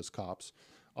about it as cops,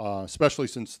 especially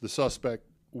since the suspect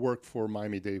worked for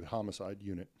Miami-Dade Homicide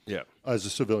Unit as a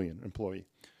civilian employee.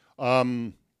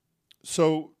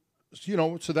 So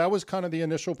that was kind of the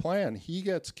initial plan. He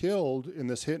gets killed in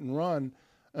this hit and run,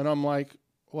 and I'm like,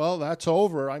 well, that's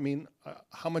over. I mean,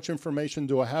 how much information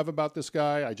do I have about this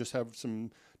guy? I just have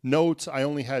some notes. I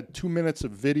only had 2 minutes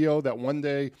of video that one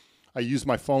day I used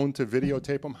my phone to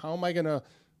videotape him. How am I going to...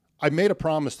 I made a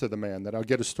promise to the man that I'll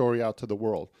get a story out to the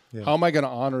world. Yeah. How am I going to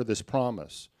honor this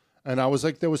promise? And I was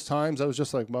like, there was times I was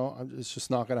just like, well, it's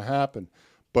just not going to happen.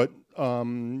 But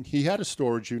he had a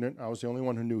storage unit. I was the only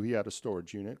one who knew he had a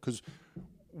storage unit because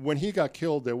when he got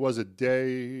killed, there was a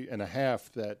day and a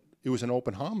half that it was an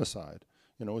open homicide.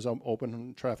 It was an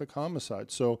open traffic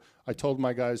homicide. So I told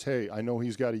my guys, hey, I know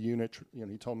he's got a unit.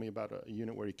 He told me about a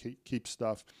unit where he keeps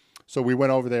stuff. So we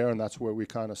went over there, and that's where we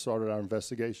kind of started our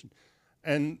investigation.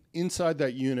 And inside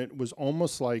that unit was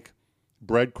almost like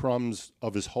breadcrumbs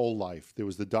of his whole life. There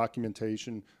was the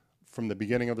documentation from the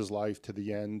beginning of his life to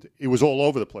the end. It was all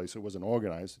over the place. It wasn't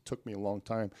organized. It took me a long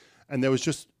time. And there was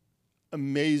just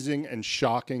amazing and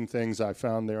shocking things I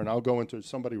found there. And I'll go into,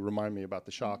 somebody remind me about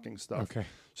the shocking stuff. Okay.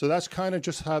 So that's kind of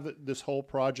just how this whole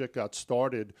project got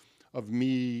started of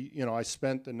me. I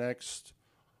spent the next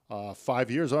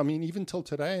 5 years. I mean, even till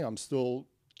today, I'm still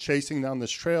chasing down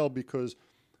this trail because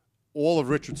all of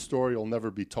Richard's story will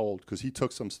never be told because he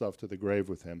took some stuff to the grave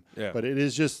with him. Yeah. But it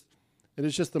is just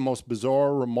the most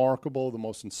bizarre, remarkable, the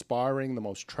most inspiring, the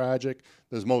most tragic,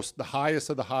 the highest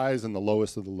of the highs and the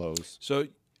lowest of the lows. So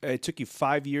it took you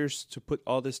 5 years to put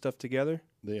all this stuff together?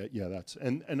 Yeah,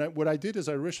 what I did is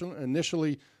I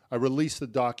initially released the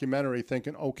documentary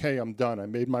thinking, okay, I'm done. I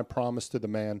made my promise to the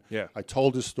man. Yeah. I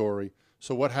told his story.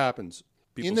 So what happens?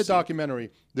 In the documentary,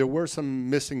 there were some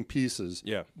missing pieces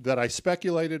that I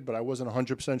speculated, but I wasn't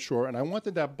 100% sure. And I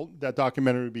wanted that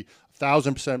documentary to be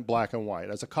 1,000% black and white.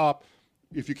 As a cop,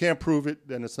 if you can't prove it,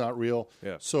 then it's not real.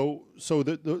 Yeah. So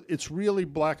it's really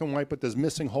black and white, but there's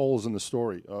missing holes in the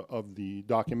story of the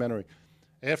documentary.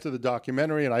 After the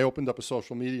documentary, and I opened up a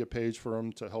social media page for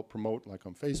him to help promote, like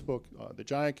on Facebook, The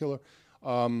Giant Killer.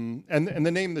 And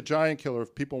the name The Giant Killer,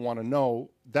 if people want to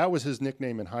know, that was his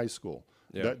nickname in high school.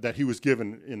 Yeah. That he was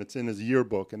given, and it's in his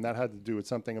yearbook, and that had to do with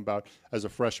something about, as a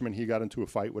freshman, he got into a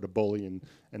fight with a bully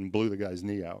and blew the guy's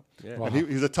knee out. Yeah. Wow. And he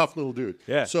was a tough little dude.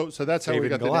 Yeah. So that's how we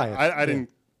got the name. I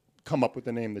didn't come up with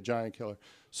the name The Giant Killer.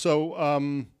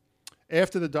 So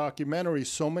after the documentary,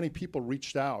 so many people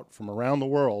reached out from around the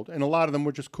world, and a lot of them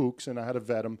were just kooks, and I had to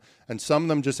vet them. And some of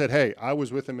them just said, hey, I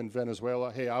was with him in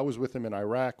Venezuela. Hey, I was with him in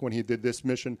Iraq when he did this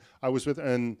mission.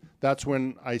 And that's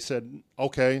when I said,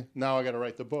 okay, now I got to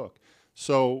write the book.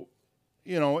 So,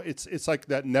 it's like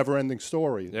that never-ending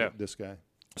story. This guy.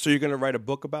 So you're going to write a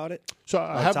book about it? So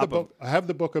I have the book. I have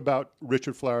the book about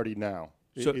Richard Flaherty now.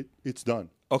 It's done.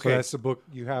 Okay, so that's the book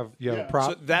you have. You have a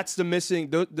prop. So that's the missing.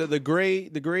 The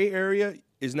gray area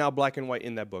is now black and white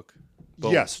in that book.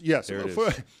 Boom. Yes. There it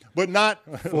is. But not.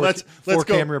 let's go.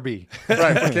 Camera B.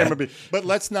 Right, for camera B. But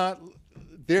let's not.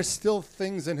 There's still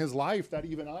things in his life that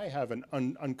even I haven't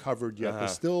uncovered yet.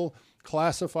 There's still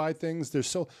classified things.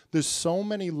 There's so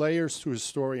many layers to his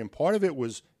story, and part of it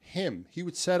was him. He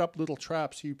would set up little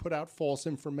traps. He would put out false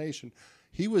information.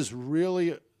 He was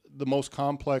really the most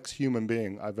complex human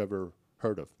being I've ever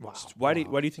heard of. Wow. Why do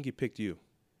you think he picked you?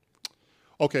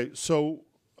 Okay, so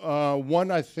one,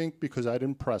 I think because I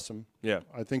didn't press him. Yeah.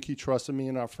 I think he trusted me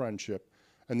in our friendship.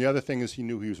 And the other thing is he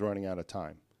knew he was running out of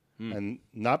time. And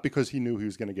not because he knew he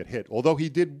was going to get hit. Although he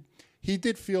did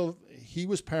feel he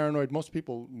was paranoid. Most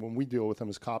people, when we deal with him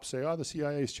as cops, say, oh, the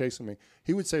CIA is chasing me.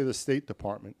 He would say the State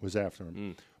Department was after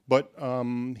him. But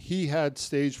he had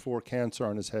stage 4 cancer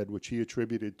on his head, which he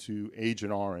attributed to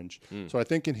Agent Orange. So I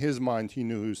think in his mind, he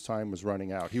knew his time was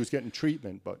running out. He was getting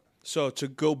treatment, but... So to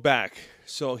go back,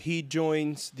 so he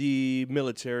joins the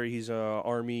military. He's an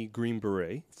Army Green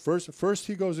Beret. First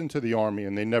he goes into the Army,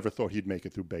 and they never thought he'd make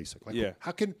it through basic.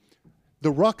 How can... The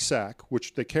rucksack,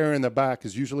 which they carry in the back,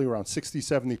 is usually around 60,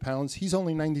 70 pounds. He's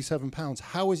only 97 pounds.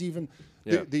 How is even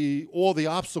Yeah. The all the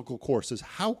obstacle courses.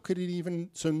 How could it even?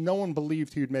 So no one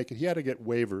believed he would make it. He had to get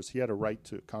waivers. He had to write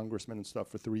to congressmen and stuff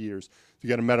for 3 years to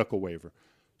get a medical waiver.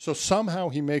 So somehow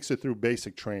he makes it through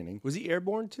basic training. Was he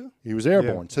airborne too? He was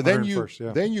airborne. Yeah, So then you 101st,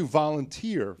 yeah. then you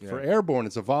volunteer for airborne.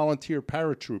 It's a volunteer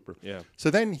paratrooper. Yeah.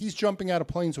 So then he's jumping out of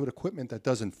planes with equipment that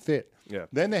doesn't fit. Yeah.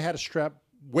 Then they had to strap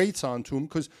weights onto him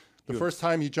because the first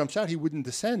time he jumps out, he wouldn't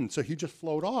descend, so he'd just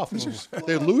float off.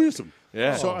 They'd lose him.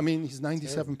 Yeah. So I mean, he's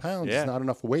 97 pounds. Yeah. It's not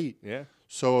enough weight. Yeah.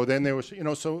 So then there was,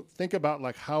 so think about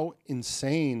like how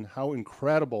insane, how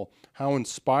incredible, how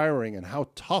inspiring, and how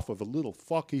tough of a little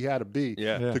fuck he had to be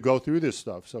Yeah. to go through this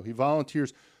stuff. So he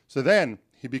volunteers. So then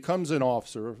he becomes an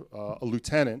officer, a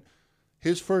lieutenant.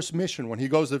 His first mission when he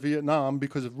goes to Vietnam,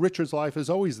 because Richard's life is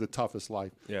always the toughest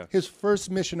life. Yeah. His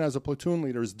first mission as a platoon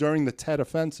leader is during the Tet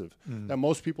Offensive, that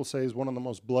most people say is one of the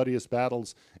most bloodiest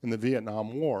battles in the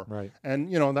Vietnam War. Right.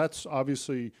 And, that's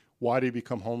obviously why they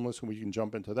become homeless, and we can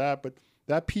jump into that. But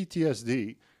that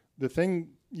PTSD, the thing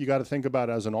you got to think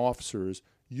about as an officer is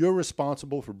you're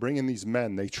responsible for bringing these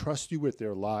men. They trust you with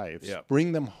their lives. Yeah.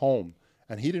 Bring them home.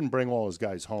 And he didn't bring all his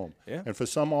guys home. Yeah. And for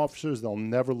some officers, they'll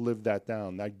never live that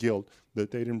down, that guilt that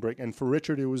they didn't bring. And for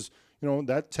Richard, it was,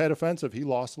 that Tet Offensive, he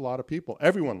lost a lot of people.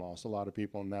 Everyone lost a lot of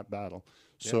people in that battle.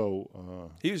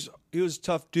 So He was a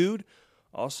tough dude,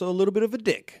 also a little bit of a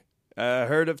dick. I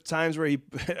heard of times where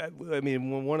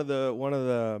when one of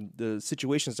the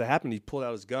situations that happened, he pulled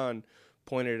out his gun,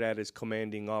 pointed it at his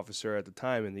commanding officer at the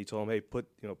time, and he told him, "Hey,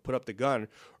 put up the gun,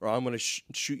 or I'm going to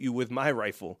shoot you with my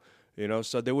rifle."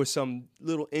 So there were some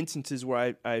little instances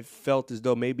where I felt as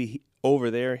though maybe over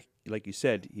there, like you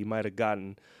said, he might have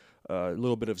gotten a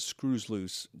little bit of screws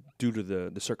loose due to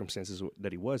the circumstances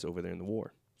that he was over there in the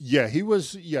war. yeah, he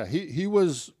was. Yeah, he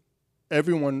was.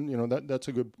 Everyone, that's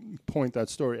a good point. That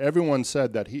story. Everyone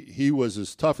said that he was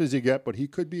as tough as you get, but he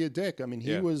could be a dick. I mean,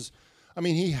 he was. I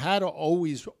mean, he had to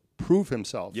always prove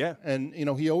himself. Yeah. And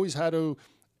he always had to.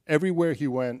 Everywhere he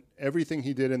went, everything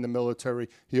he did in the military,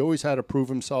 he always had to prove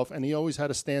himself, and he always had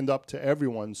to stand up to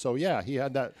everyone. So yeah, he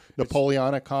had that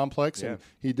Napoleonic complex, and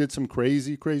he did some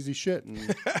crazy, crazy shit.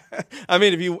 And I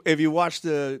mean, if you watch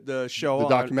the show, The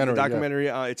documentary,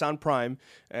 it's on Prime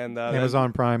and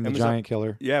Amazon Prime, The Giant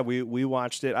Killer. Yeah, we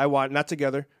watched it. I watched not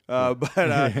together, but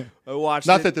I watched.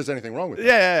 not it. that there's anything wrong with it.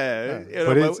 Yeah.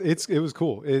 But it was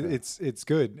cool. It's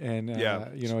good, and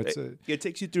it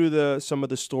takes you through some of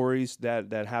the stories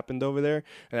that happened over there,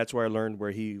 and that's where I learned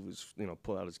where he was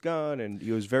pull out his gun, and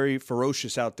he was very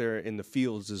ferocious out there in the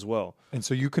fields as well. And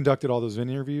so you conducted all those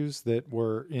interviews that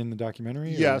were in the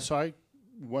documentary? Yeah, or? so I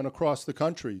went across the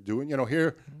country doing,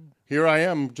 here I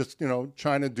am just,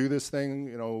 trying to do this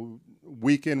thing,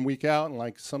 week in, week out. And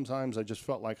like sometimes I just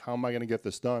felt like, how am I going to get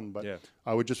this done? But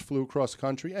I would just flew across the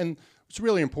country. And what's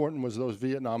really important was those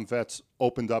Vietnam vets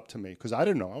opened up to me because I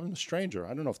didn't know. I was a stranger.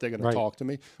 I don't know if they're going to talk to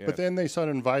me. Yeah. But then they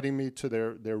started inviting me to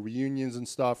their reunions and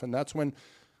stuff. And that's when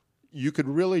you could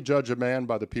really judge a man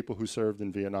by the people who served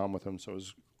in Vietnam with him. So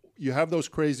you have those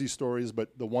crazy stories,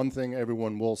 but the one thing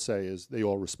everyone will say is they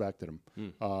all respected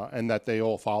him and that they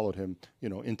all followed him,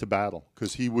 into battle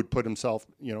because he would put himself,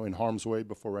 in harm's way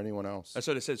before anyone else. That's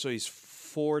what I said. So he's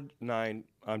 4'9"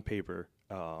 on paper,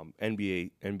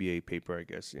 NBA paper, I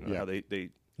guess. How they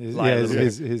his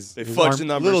fudge the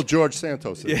numbers. Little George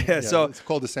Santos. So it's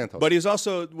called the Santos. But he was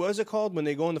also, what is it called when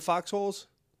they go in the foxholes?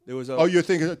 There was you're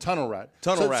thinking of Tunnel Rat.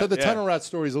 Rat. So the Tunnel Rat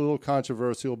story is a little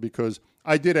controversial because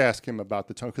I did ask him about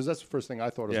the tunnel because that's the first thing I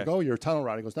thought. I was like, oh, you're a Tunnel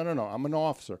Rat. He goes, no, I'm an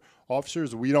officer.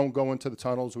 Officers, we don't go into the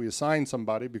tunnels. We assign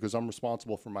somebody because I'm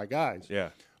responsible for my guys. Yeah.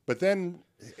 But then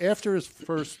after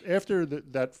the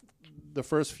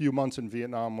first few months in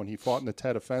Vietnam when he fought in the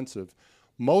Tet Offensive,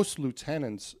 most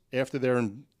lieutenants, after they're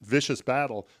in vicious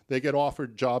battle, they get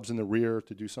offered jobs in the rear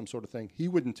to do some sort of thing. He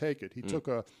wouldn't take it. He took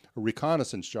a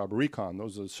reconnaissance job, a recon.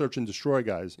 Those are search and destroy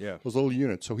guys, those little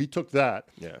units. So he took that,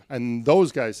 and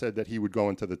those guys said that he would go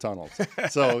into the tunnels.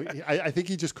 So I think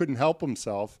he just couldn't help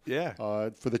himself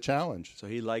for the challenge. So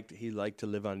he liked to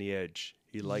live on the edge.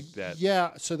 He liked that.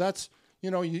 Yeah, so that's...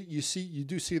 you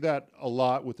do see that a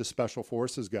lot with the special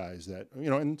forces guys that,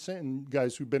 and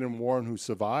guys who've been in war and who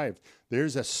survived.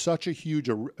 There's such a huge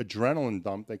adrenaline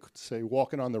dump. They could say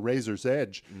walking on the razor's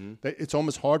edge. That it's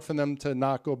almost hard for them to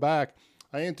not go back.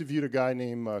 I interviewed a guy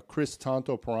named Chris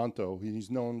Tanto Paranto.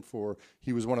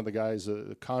 He was one of the guys,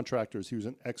 contractors. He was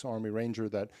an ex-Army Ranger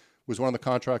that was one of the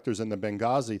contractors in the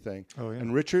Benghazi thing. Oh, yeah.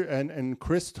 And Richard and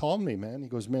Chris told me, man, he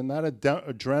goes, man, that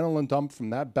adrenaline dump from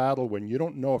that battle when you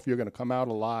don't know if you're going to come out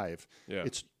alive. Yeah.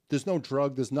 There's no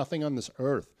drug, there's nothing on this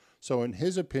earth. So in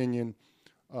his opinion,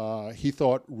 he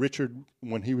thought Richard,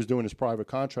 when he was doing his private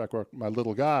contract work, my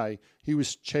little guy, he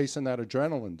was chasing that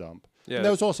adrenaline dump. Yeah. And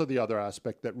there was also the other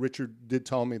aspect that Richard did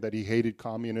tell me that he hated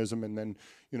communism. And then,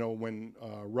 when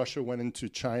Russia went into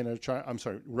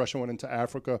Russia went into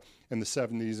Africa in the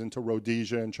 70s, into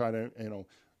Rhodesia, and trying to,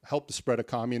 help the spread of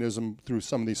communism through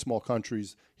some of these small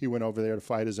countries. He went over there to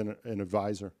fight as an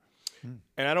advisor.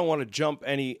 And I don't want to jump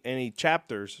any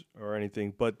chapters or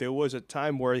anything, but there was a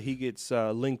time where he gets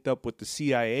linked up with the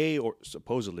CIA, or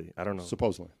supposedly. I don't know.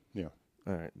 Supposedly, yeah.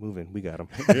 All right, moving. We got him.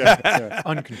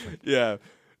 Unconfirmed. Yeah.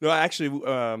 No, actually,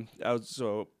 I was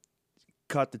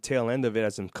caught the tail end of it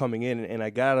as I'm coming in, and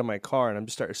I got out of my car, and I'm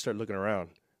just start looking around.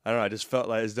 I don't know. I just felt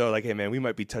like as though, like, hey, man, we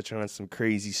might be touching on some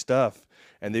crazy stuff.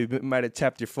 And they might have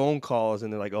tapped your phone calls,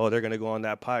 and they're like, oh, they're going to go on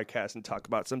that podcast and talk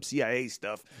about some CIA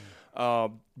stuff.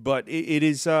 But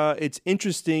it's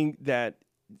interesting that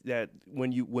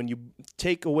when you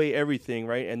take away everything,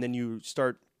 right, and then you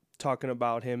start talking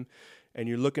about him, and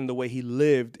you're looking the way he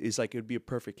lived, is like it would be a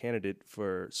perfect candidate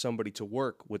for somebody to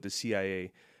work with the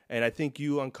CIA. And I think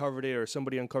you uncovered it, or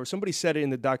somebody said it in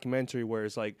the documentary, where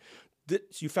it's like,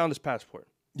 you found his passport.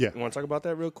 Yeah. You want to talk about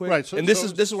that real quick? Right. So, and this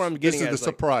is where I'm getting at. This is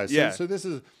the surprise. Yeah. So this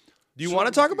is. Do you want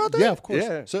to talk about that? Yeah, of course.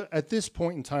 Yeah. So at this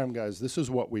point in time, guys, this is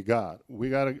what we got.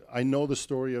 I know the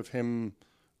story of him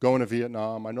going to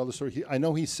Vietnam. I know the story. I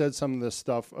know he said some of this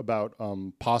stuff about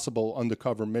possible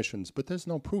undercover missions, but there's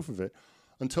no proof of it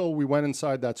until we went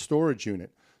inside that storage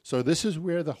unit. So this is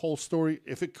where the whole story,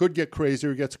 if it could get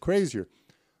crazier, it gets crazier.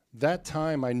 That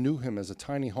time I knew him as a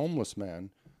tiny homeless man.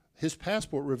 His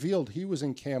passport revealed he was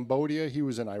in Cambodia, he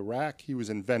was in Iraq, he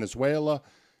was in Venezuela.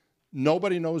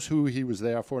 Nobody knows who he was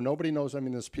there for. Nobody knows. I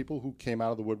mean, there's people who came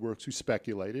out of the woodworks who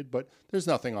speculated, but there's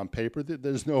nothing on paper.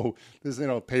 There's no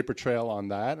paper trail on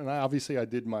that. And I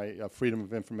did my Freedom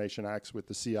of Information Acts with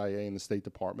the CIA and the State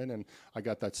Department, and I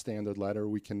got that standard letter.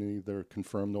 We can neither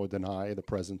confirm nor deny the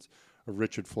presence of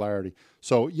Richard Flaherty.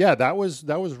 So yeah, that was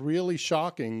really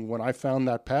shocking when I found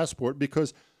that passport,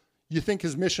 because you think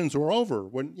his missions were over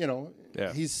when,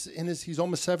 he's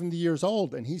almost 70 years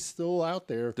old and he's still out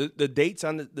there. The dates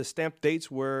on the stamped dates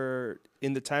were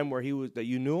in the time where that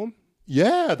you knew him?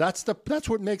 Yeah, that's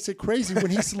what makes it crazy. When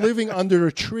he's living under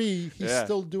a tree, he's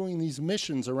still doing these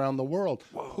missions around the world.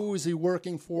 Whoa. Who is he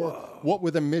working for? Whoa. What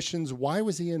were the missions? Why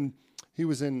was he in? He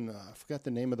was in, I forgot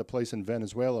the name of the place in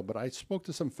Venezuela, but I spoke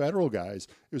to some federal guys.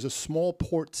 It was a small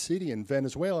port city in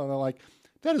Venezuela, and they're like,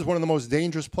 that is one of the most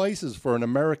dangerous places for an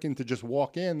American to just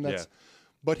walk in.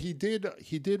 But he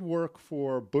did work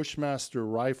for Bushmaster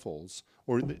Rifles,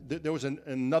 or there was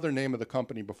another name of the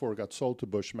company before it got sold to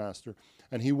Bushmaster,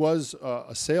 and he was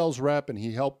a sales rep, and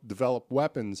he helped develop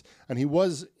weapons, and he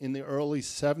was in the early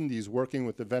 70s working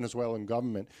with the Venezuelan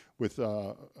government with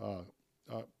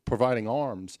providing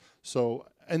arms. So,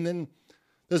 and then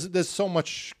there's so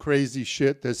much crazy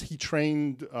shit. He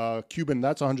trained Cuban,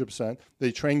 that's 100%.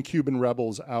 They trained Cuban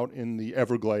rebels out in the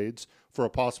Everglades for a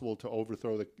possible to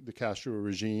overthrow the Castro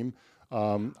regime.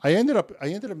 I ended up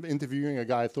interviewing a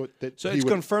guy. I thought that. So it's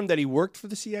confirmed that he worked for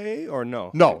the CIA, or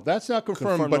no? No, that's not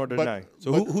confirmed. Nor denied.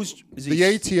 So who's is the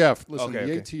ATF? Listen,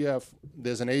 okay. ATF.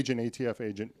 There's an ATF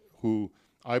agent who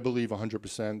I believe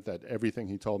 100% that everything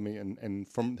he told me, and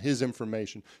from his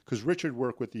information, because Richard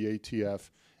worked with the ATF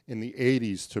in the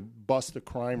 80s to bust a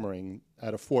crime ring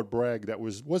at a Fort Bragg that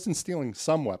wasn't stealing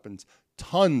some weapons,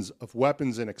 tons of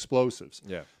weapons and explosives.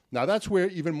 Yeah. Now that's where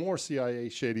even more CIA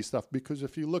shady stuff, because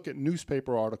if you look at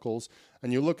newspaper articles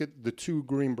and you look at the 2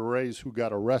 Green Berets who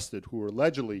got arrested, who were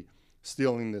allegedly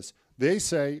stealing this, they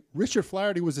say Richard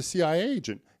Flaherty was a CIA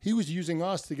agent. He was using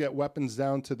us to get weapons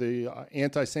down to the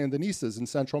anti-Sandinistas in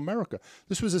Central America.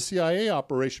 This was a CIA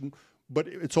operation, but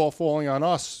it's all falling on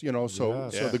us, so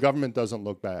the government doesn't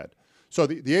look bad. So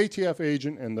the ATF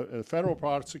agent and the federal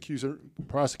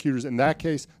prosecutors in that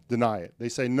case deny it. They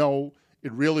say, no,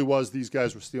 it really was these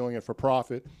guys were stealing it for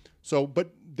profit. So,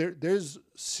 but there's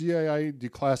CIA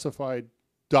declassified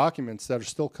documents that are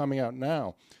still coming out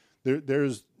now.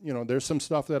 There's some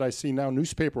stuff that I see now,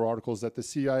 newspaper articles that the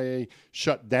CIA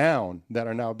shut down that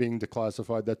are now being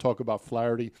declassified that talk about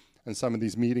Flaherty and some of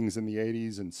these meetings in the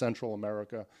 80s in Central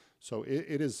America. So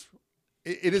it is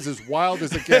as wild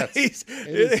as it gets.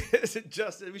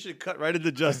 We should cut right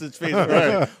into Justin's face.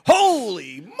 Right.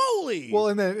 Holy moly! Well,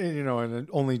 and then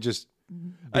only just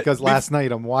because last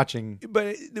night I'm watching.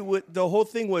 But the whole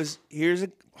thing was, here's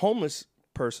a homeless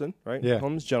person, right? Yeah.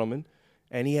 Homeless gentleman,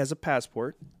 and he has a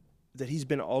passport that he's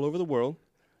been all over the world.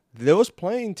 Those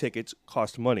plane tickets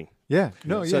cost money. Yeah.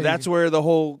 So that's where the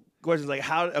whole question is like,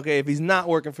 if he's not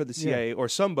working for the CIA or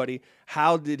somebody,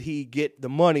 how did he get the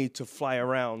money to fly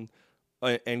around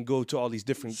and go to all these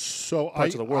different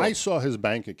parts of the world? I saw his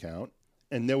bank account,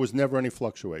 and there was never any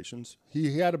fluctuations.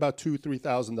 He had about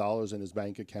 $2,000-$3,000 in his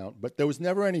bank account, but there was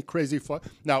never any crazy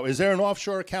Now, is there an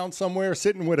offshore account somewhere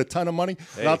sitting with a ton of money?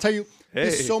 And I'll tell you,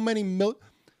 there's so many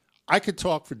I could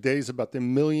talk for days about the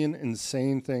million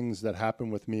insane things that happen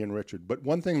with me and Richard. But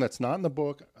one thing that's not in the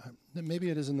book, maybe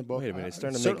it is in the book. Wait a minute, it's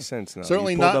starting to make sense now.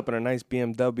 Certainly you pulled not up in a nice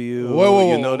BMW.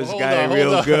 Whoa, you know this hold guy on, real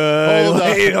hold on, good. hold on.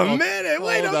 Wait a minute.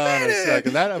 Wait a Hold on minute. a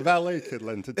second. That valet kid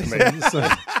lent it to me.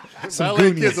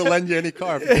 Valet kids will lend you any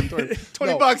car. For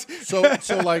 $20 bucks.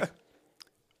 So like,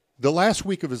 the last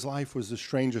week of his life was the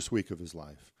strangest week of his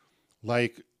life.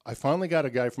 Like, I finally got a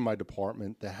guy from my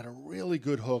department that had a really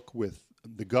good hook with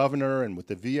the governor and with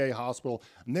the VA hospital,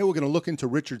 and they were going to look into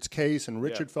Richard's case, and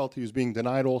Richard felt he was being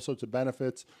denied all sorts of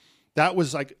benefits. That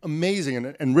was like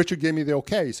amazing, and Richard gave me the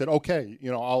okay. He said, okay,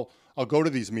 I'll go to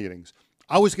these meetings.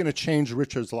 I was going to change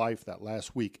Richard's life that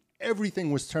last week.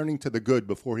 Everything was turning to the good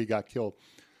before he got killed.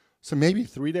 So maybe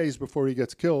 3 days before he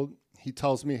gets killed, he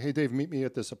tells me, hey, Dave, meet me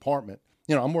at this apartment.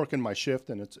 I'm working my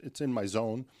shift, and it's in my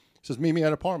zone. He says, meet me at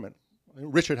an apartment.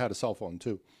 Richard had a cell phone,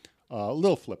 too, a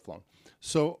little flip phone.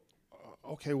 So,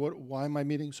 okay, why am I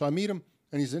meeting? So I meet him,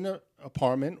 and he's in an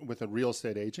apartment with a real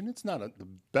estate agent. It's not the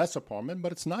best apartment,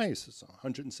 but it's nice. It's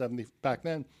 $170 back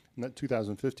then, in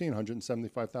 2015,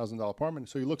 $175,000 apartment.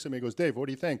 So he looks at me and goes, Dave, what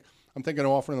do you think? I'm thinking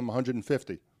of offering them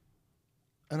 $150.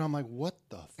 And I'm like, what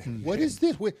what is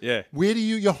this? Where do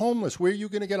you're homeless. Where are you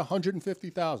going to get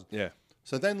 $150,000? Yeah.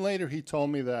 So then later he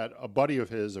told me that a buddy of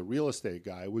his, a real estate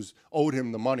guy, owed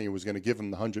him the money and was going to give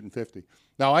him the $150.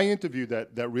 Now I interviewed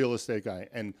that real estate guy,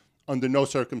 and under no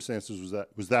circumstances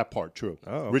was that part true.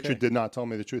 Oh, okay. Richard did not tell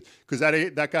me the truth because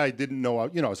that guy didn't know.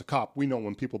 As a cop, we know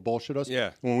when people bullshit us.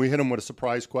 Yeah. When we hit him with a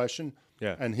surprise question.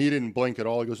 Yeah. And he didn't blink at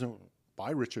all. He goes,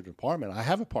 buy Richard an apartment. I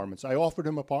have apartments. I offered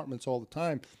him apartments all the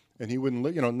time, and he wouldn't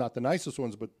live. Not the nicest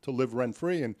ones, but to live rent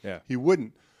free, and he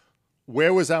wouldn't.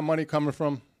 Where was that money coming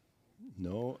from?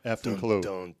 No effing clue.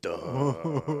 Dun,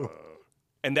 dun.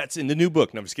 And that's in the new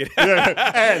book. No, I'm just kidding.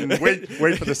 And wait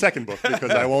for the second book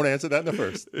because I won't answer that in the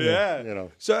first. Yeah.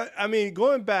 So, I mean,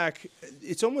 going back,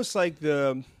 it's almost like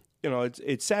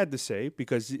it's sad to say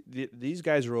because these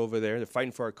guys are over there. They're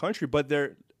fighting for our country, but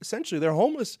they're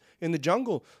homeless in the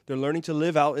jungle. They're learning to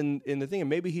live out in the thing. And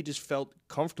maybe he just felt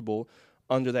comfortable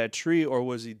under that tree, or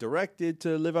was he directed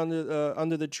to live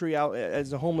under the tree out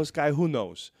as a homeless guy? Who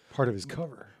knows? Part of his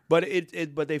cover. But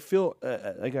but they feel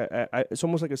like it's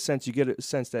almost like a sense. You get a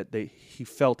sense that he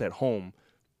felt at home,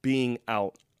 being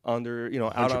out under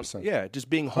out on 100%. Just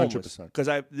being homeless. 100%. Because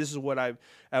this is what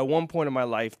at one point in my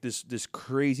life, this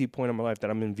crazy point in my life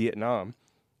that I'm in Vietnam.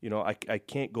 I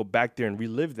can't go back there and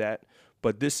relive that.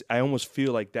 But I almost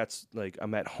feel like that's like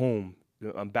I'm at home.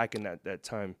 I'm back in that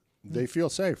time. They feel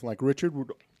safe. Like Richard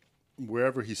would.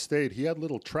 Wherever he stayed, he had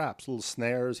little traps, little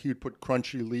snares. He would put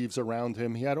crunchy leaves around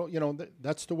him. He had,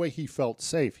 that's the way he felt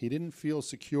safe. He didn't feel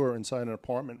secure inside an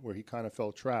apartment where he kind of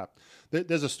felt trapped.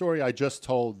 There's a story I just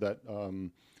told that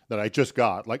I just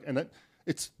got,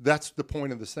 that's the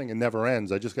point of this thing. It never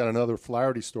ends. I just got another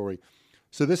Flaherty story.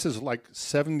 So this is like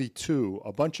 72.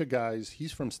 A bunch of guys.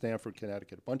 He's from Stamford,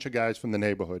 Connecticut. A bunch of guys from the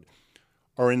neighborhood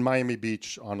are in Miami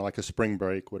Beach on like a spring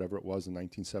break, whatever it was in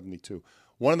 1972.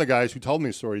 One of the guys who told me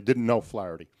the story didn't know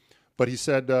Flaherty, but he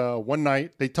said one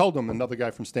night they told him another guy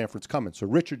from Stanford's coming. So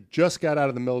Richard just got out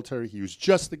of the military. He was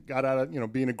just got out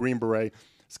of being a Green Beret.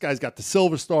 This guy's got the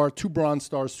Silver Star, 2 Bronze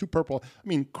Stars, 2 Purple. I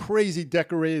mean, crazy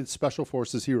decorated Special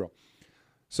Forces hero.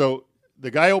 So the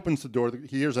guy opens the door.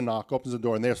 He hears a knock, opens the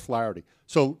door, and there's Flaherty.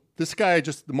 So this guy,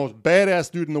 just the most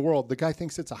badass dude in the world. The guy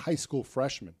thinks it's a high school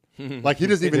freshman. Like he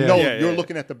doesn't even know you're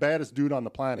looking at the baddest dude on the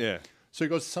planet. Yeah. So he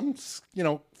goes, some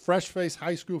fresh-faced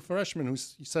high school freshman who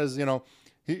says,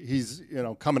 he's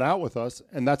coming out with us,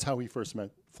 and that's how he first met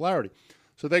Flaherty.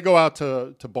 So they go out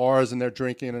to bars and they're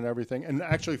drinking and everything. And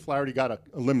actually, Flaherty got a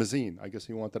limousine. I guess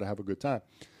he wanted to have a good time.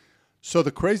 So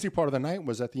the crazy part of the night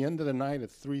was at the end of the night at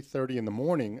 3:30 in the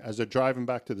morning, as they're driving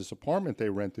back to this apartment they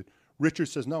rented, Richard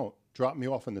says, "No, drop me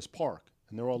off in this park."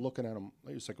 And they're all looking at him.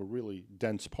 It's like a really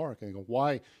dense park. And they go,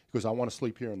 "Why?" He goes, "I want to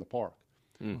sleep here in the park."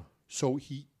 So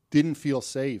he didn't feel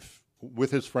safe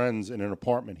with his friends in an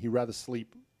apartment. He'd rather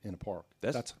sleep in a park.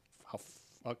 That's how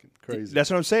fucking crazy. That's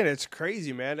what I'm saying. It's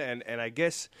crazy, man. And I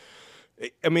guess,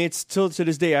 I mean, it's still to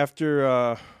this day after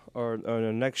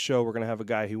our next show, we're gonna have a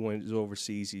guy who went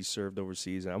overseas. He served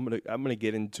overseas, and I'm gonna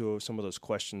get into some of those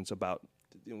questions about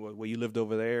where you lived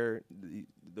over there,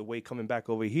 the way coming back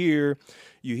over here.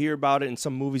 You hear about it in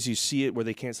some movies. You see it where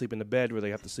they can't sleep in the bed, where they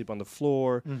have to sleep on the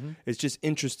floor. Mm-hmm. It's just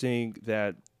interesting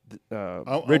that.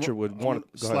 Richard would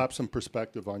want to slap some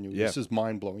perspective on you. Yeah. This is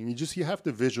mind blowing. You have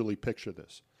to visually picture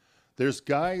this. There's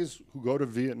guys who go to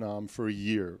Vietnam for a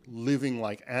year, living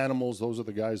like animals. Those are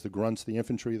the guys, the grunts, the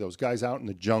infantry, those guys out in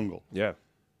the jungle. Yeah.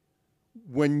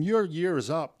 When your year is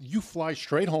up, you fly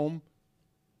straight home.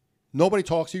 Nobody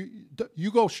talks to you. You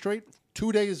go straight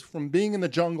 2 days from being in the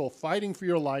jungle, fighting for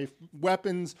your life,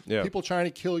 weapons, people trying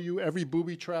to kill you, every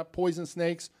booby trap, poison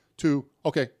snakes, to,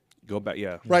 okay. Go back,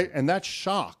 yeah. Right, and that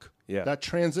shock, Yeah. that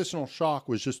transitional shock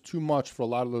was just too much for a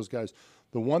lot of those guys.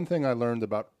 The one thing I learned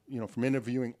about, from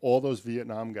interviewing all those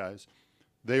Vietnam guys,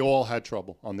 they all had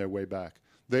trouble on their way back.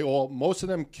 Most of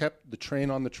them kept the train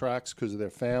on the tracks because of their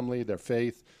family, their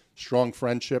faith, strong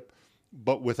friendship.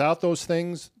 But without those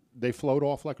things, they float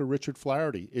off like a Richard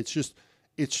Flaherty. It's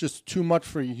just too much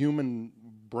for a human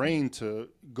brain to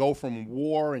go from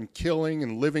war and killing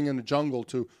and living in the jungle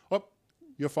to, oh,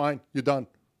 you're fine, you're done.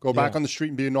 Go back on the street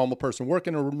and be a normal person. Work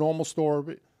in a normal store.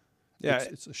 Yeah,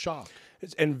 it's a shock.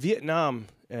 And Vietnam,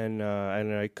 and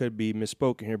I could be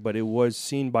misspoken here, but it was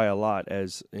seen by a lot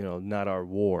as not our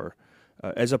war,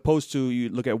 as opposed to you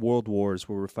look at world wars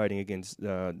where we're fighting against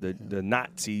the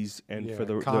Nazis and for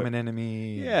the common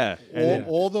enemy. Yeah,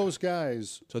 All those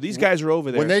guys. So these guys are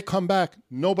over there. When they come back,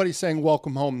 nobody's saying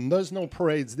welcome home. There's no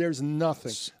parades. There's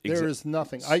nothing. There is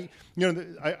nothing.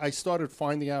 I started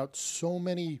finding out so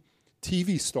many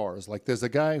TV stars. Like there's a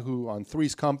guy who on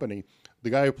Three's Company, the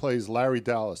guy who plays Larry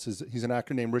Dallas, he's an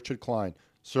actor named Richard Klein,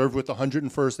 served with the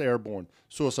 101st Airborne,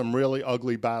 saw some really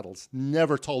ugly battles,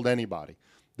 never told anybody.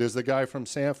 There's the guy from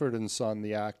Sanford and Son,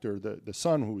 the actor, the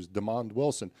son who's Demond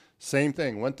Wilson, same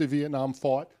thing, went to Vietnam,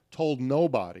 fought, told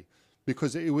nobody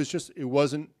because it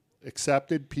wasn't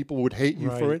accepted. People would hate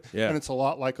you for it. Yeah. And it's a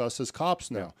lot like us as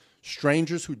cops now. Yeah.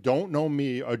 Strangers who don't know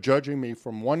me are judging me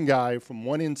from one guy, from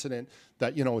one incident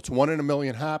that, it's 1 in a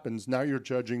million happens. Now you're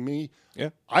judging me. Yeah.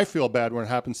 I feel bad when it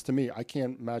happens to me. I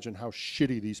can't imagine how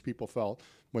shitty these people felt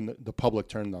when the public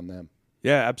turned on them.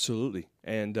 Yeah, absolutely.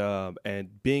 And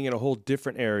being in a whole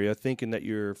different area, thinking that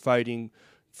you're fighting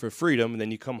for freedom, and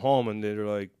then you come home and they're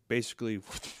like, basically,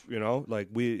 like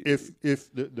we. If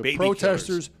the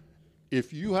protesters, killers.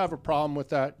 If you have a problem with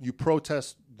that, you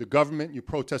protest the government, you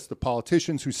protest the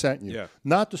politicians who sent you,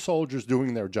 not the soldiers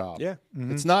doing their job. Yeah,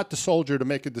 It's not the soldier to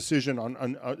make a decision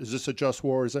on is this a just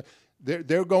war?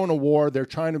 They're going to war? They're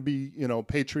trying to be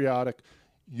patriotic.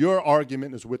 Your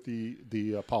argument is with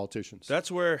the politicians.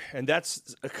 That's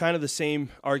kind of the same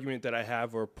argument that I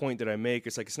have or point that I make.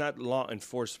 It's like it's not law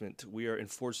enforcement. We are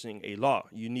enforcing a law.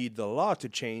 You need the law to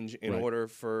change in order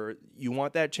for you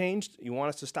want that changed. You want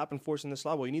us to stop enforcing this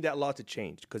law. Well, you need that law to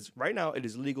change because right now it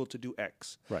is legal to do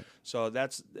X. Right. So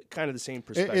that's kind of the same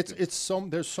perspective.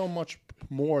 There's so much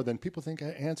more than people think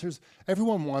answers.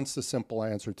 Everyone wants the simple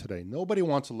answer today. Nobody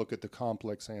wants to look at the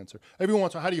complex answer. Everyone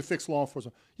wants to, how do you fix law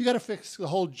enforcement? You got to fix the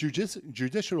whole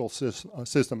judicial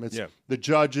system. It's the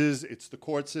judges, it's the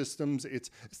court systems.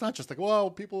 It's not just like, well,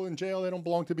 people in jail, they don't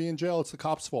belong to be in jail. It's the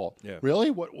cops' fault. Yeah.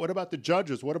 Really? What about the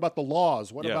judges? What about the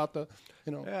laws? What about the,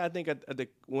 Yeah, I think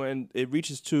when it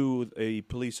reaches to a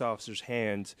police officer's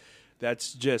hands,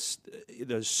 that's just,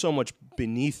 there's so much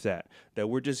beneath that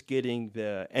we're just getting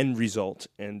the end result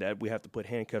and that we have to put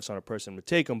handcuffs on a person to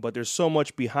take them. But there's so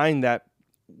much behind that.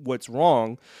 What's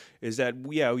wrong is that,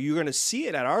 you're going to see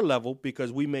it at our level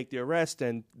because we make the arrest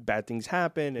and bad things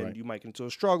happen and you might get into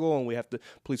a struggle and we have to,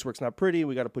 police work's not pretty.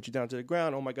 We got to put you down to the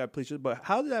ground. Oh my God, police. But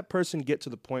how did that person get to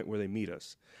the point where they meet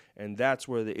us? And that's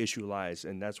where the issue lies.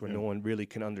 And that's where no one really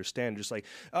can understand. Just like,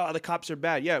 oh, the cops are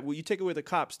bad. Yeah, well, you take away the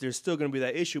cops, there's still going to be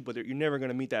that issue, but you're never going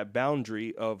to meet that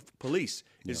boundary of police.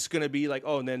 It's going to be like,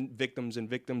 oh, and then victims and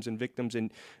victims and victims.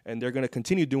 And they're going to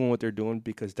continue doing what they're doing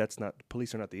because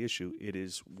police are not the issue. It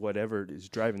is whatever is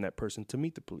driving that person to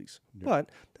meet the police. But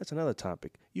that's another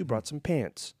topic. You brought some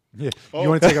pants. Yeah. You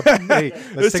want to take a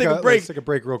let's take a break. Let's take a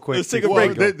break real quick. Let's take a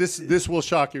break. This will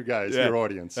shock you guys, your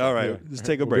audience. All right. Let's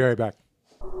take a break. We'll be right back.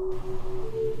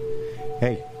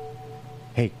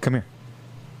 Hey, come here.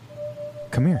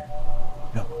 Come here.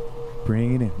 No.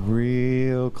 Bring it in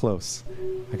real close.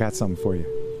 I got something for you.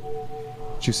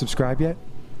 Did you subscribe yet?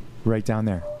 Right down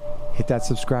there. Hit that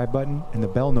subscribe button and the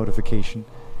bell notification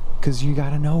because you got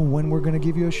to know when we're going to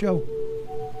give you a show.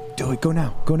 Do it. Go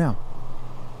now. Go now.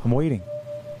 I'm waiting.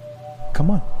 Come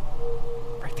on.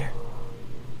 Right there.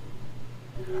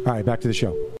 All right, back to the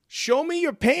show. Show me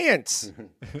your pants.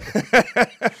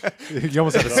 You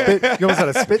almost had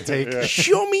a spit take. Yeah.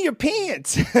 Show me your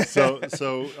pants. So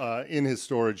in his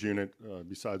storage unit,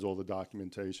 besides all the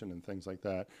documentation and things like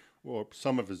that, or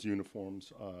some of his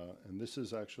uniforms, and this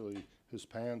is actually his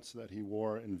pants that he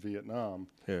wore in Vietnam.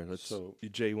 Here,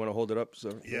 Jay, you want to hold it up? So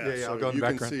I'll go in the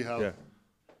background. You can see how. Yeah.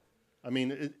 I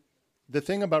mean, The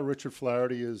thing about Richard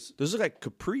Flaherty is, Those look like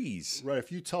capris. right,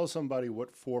 if you tell somebody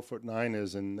what 4'9"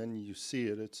 is and then you see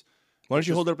it, Why don't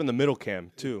you hold it up in the middle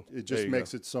cam too? it just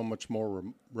makes it so much more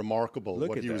remarkable Look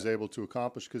what at he was that. able to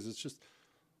accomplish, because it's just,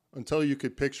 until you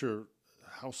could picture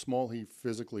how small he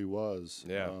physically was.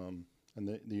 Yeah.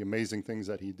 And the amazing things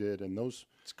that he did. And It's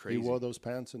he crazy. wore those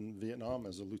pants in Vietnam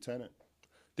as a lieutenant.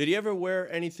 Did he ever wear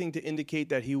anything to indicate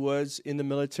that he was in the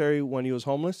military when he was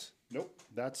homeless? Nope.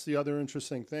 That's the other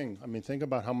interesting thing. I mean, think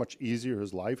about how much easier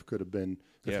his life could have been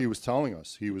if Yeah. he was telling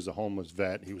us he was a homeless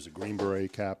vet, he was a Green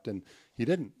Beret captain. He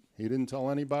didn't. He didn't tell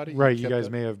anybody. He Right, you kept guys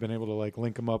it- may have been able to like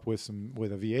link him up with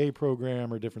a VA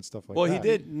program or different stuff like Well, that. he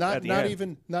did. Not at the not end.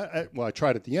 even not well. I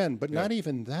tried at the end, but not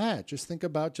even that. Just think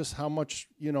about just how much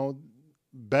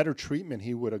better treatment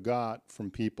he would have got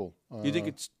from people. You think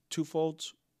it's twofold?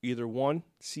 Either one,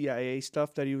 CIA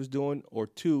stuff that he was doing, or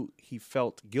two, he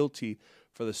felt guilty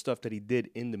for the stuff that he did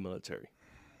in the military.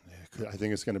 I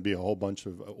think it's going to be a whole bunch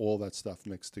of all that stuff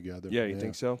mixed together. Yeah, you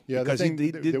think so? Yeah, Because because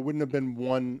he did- there wouldn't have been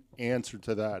one answer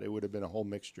to that. It would have been a whole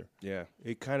mixture. Yeah,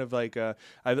 it kind of like I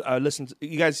listened. To,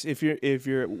 you guys, if we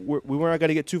weren't going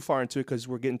to get too far into it because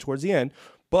we're getting towards the end.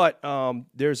 But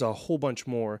there's a whole bunch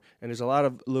more, and there's a lot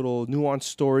of little nuanced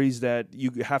stories that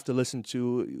you have to listen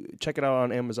to. Check it out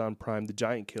on Amazon Prime, The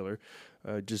Giant Killer.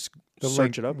 Just The search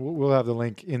link, it up. We'll have the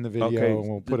link in the video Okay, and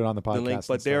we'll put it on the podcast. link,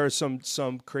 but there are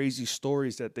some crazy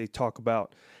stories that they talk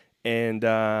about, and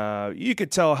you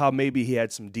could tell how maybe he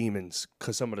had some demons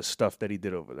because some of the stuff that he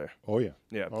did over there. Oh yeah.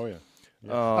 Yeah. Oh yeah.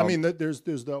 Yeah. I mean, there's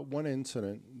that one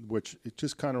incident which it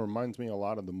just kind of reminds me a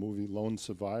lot of the movie Lone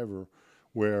Survivor,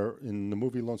 where in the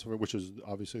movie Lone Survivor, which is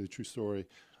obviously the true story,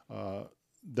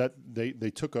 that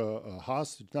they took a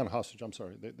hostage, not a hostage, I'm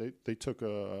sorry, they took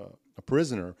a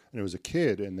prisoner, and it was a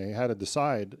kid, and they had to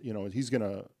decide, he's going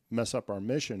to mess up our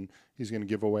mission, he's going to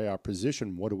give away our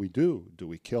position. What do we do? Do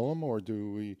we kill him, or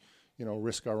do we,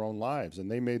 risk our own lives? And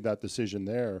they made that decision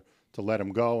there to let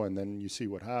him go, and then you see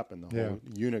what happened. The whole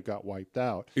unit got wiped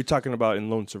out. You're talking about in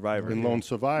Lone Survivor. In Lone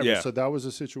Survivor. Yeah. So that was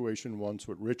a situation once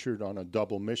with Richard on a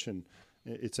double mission.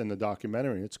 It's in the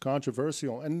documentary. It's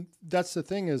controversial. And that's the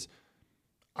thing is,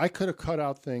 I could have cut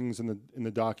out things in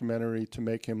the documentary to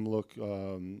make him look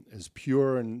as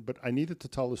pure, but I needed to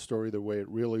tell the story the way it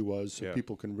really was so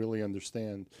people can really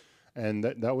understand. And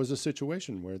that was a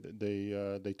situation where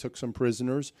they took some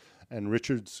prisoners, and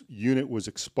Richard's unit was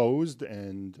exposed,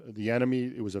 and the enemy,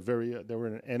 they were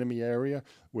in an enemy area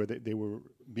where they were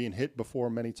being hit before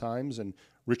many times, and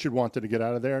Richard wanted to get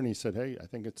out of there, and he said, hey, I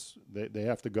think they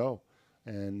have to go.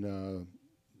 And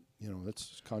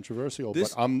that's controversial,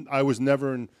 but I was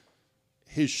never in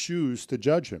his shoes to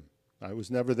judge him. I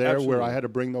was never there where I had to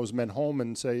bring those men home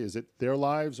and say, is it their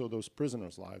lives or those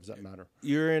prisoners' lives that matter?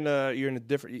 You're in a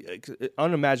different,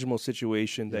 unimaginable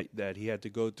situation that he had to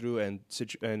go through, and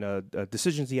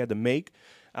decisions he had to make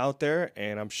out there,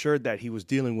 and I'm sure that he was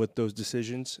dealing with those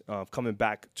decisions. Coming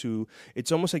back to,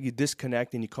 it's almost like you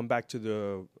disconnect and you come back to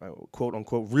the quote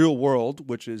unquote real world,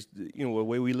 which is the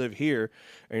way we live here,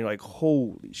 and you're like,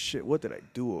 holy shit, what did I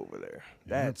do over there?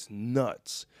 That's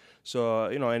nuts. So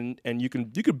and you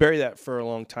could bury that for a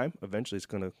long time. Eventually, it's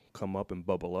gonna come up and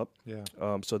bubble up. Yeah.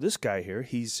 So this guy here,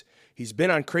 he's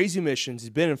been on crazy missions. He's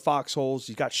been in foxholes.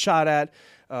 He got shot at.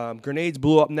 Grenades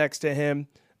blew up next to him.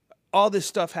 All this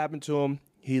stuff happened to him.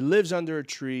 He lives under a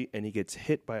tree and he gets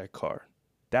hit by a car.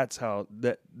 That's how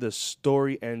the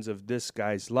story ends of this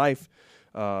guy's life.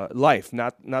 Not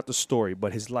the story,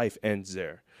 but his life ends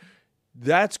there.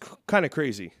 That's kind of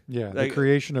crazy. Yeah, Like, the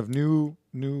creation of new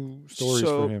stories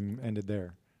So- for him ended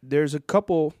there. there's a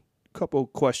couple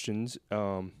questions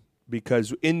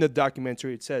because in the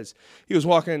documentary it says he was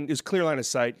walking, it's clear line of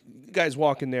sight. The guy's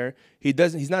walking there. He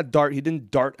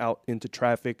didn't dart out into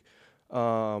traffic.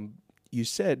 You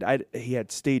said he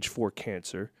had stage 4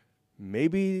 cancer.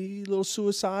 Maybe a little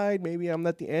suicide. Maybe I'm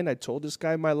at the end. I told this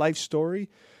guy my life story,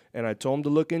 and I told him to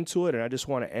look into it, and I just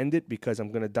want to end it because I'm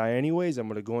going to die anyways. I'm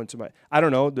going to go into I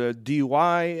don't know, the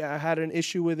DUI, I had an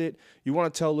issue with it. You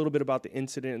want to tell a little bit about the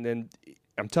incident, and then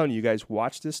I'm telling you guys,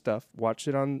 watch this stuff. Watch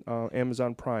it on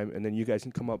Amazon Prime, and then you guys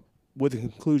can come up with a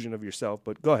conclusion of yourself.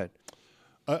 But go ahead.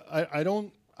 I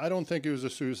don't think it was a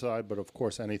suicide, but of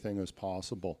course anything is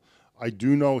possible. I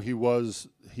do know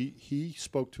he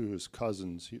spoke to his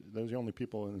cousins. Those the only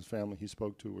people in his family he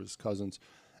spoke to were his cousins.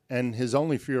 And his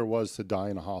only fear was to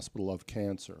die in a hospital of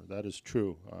cancer. That is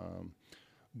true.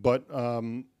 But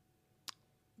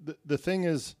the thing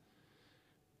is...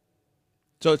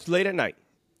 So it's late at night.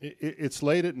 It's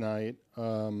late at night.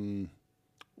 I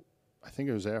think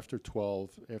it was after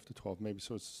 12, maybe.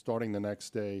 So it's starting the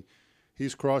next day.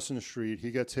 He's crossing the street.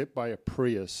 He gets hit by a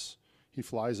Prius. He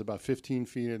flies about 15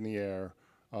 feet in the air,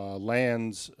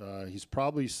 lands. He's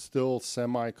probably still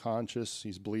semi-conscious.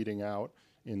 He's bleeding out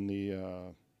in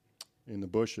the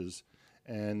bushes,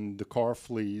 and the car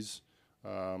flees.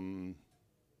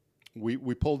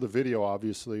 We pulled the video,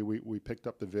 obviously. We picked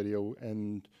up the video,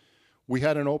 and we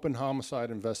had an open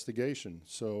homicide investigation.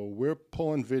 So we're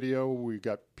pulling video. We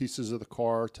got pieces of the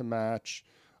car to match.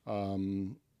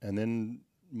 And then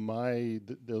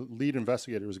the lead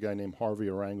investigator was a guy named Harvey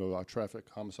Arango, our traffic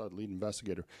homicide lead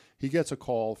investigator. He gets a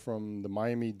call from the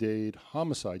Miami-Dade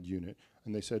homicide unit,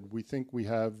 and they said, we think we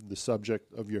have the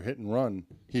subject of your hit and run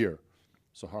here.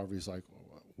 So Harvey's like,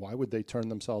 why would they turn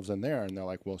themselves in there? And they're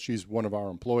like, well, she's one of our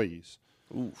employees.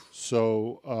 Oof.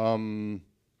 So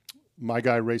my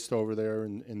guy raced over there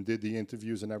and did the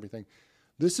interviews and everything.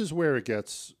 This is where it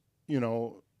gets,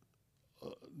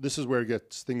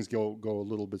 things go a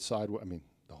little bit sideways. I mean,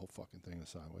 the whole fucking thing is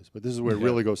sideways, but this is where it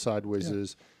really goes sideways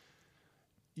is,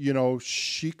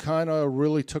 she kind of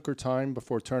really took her time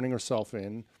before turning herself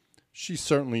in. She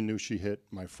certainly knew she hit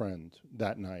my friend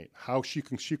that night.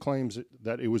 She claims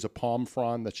that it was a palm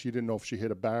frond, that she didn't know if she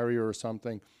hit a barrier or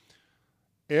something.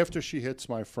 After she hits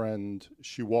my friend,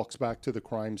 she walks back to the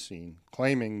crime scene,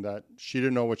 claiming that she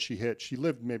didn't know what she hit. She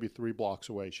lived maybe 3 blocks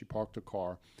away. She parked her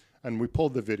car, and we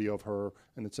pulled the video of her,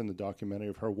 and it's in the documentary,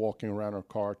 of her walking around her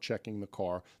car, checking the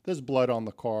car. There's blood on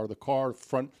the car. The car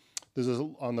front,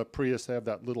 on the Prius, they have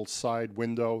that little side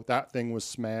window. That thing was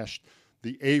smashed.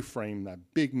 The A-frame, that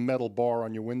big metal bar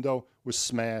on your window, was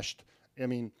smashed. I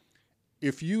mean,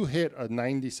 if you hit a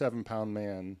 97-pound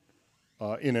man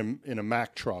in a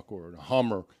Mack truck or a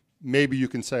Hummer, maybe you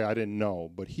can say I didn't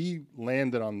know. But he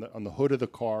landed on the hood of the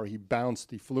car. He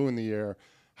bounced. He flew in the air.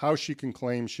 How she can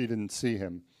claim she didn't see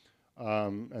him?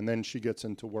 And then she gets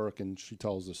into work and she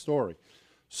tells the story.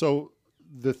 So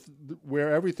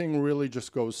where everything really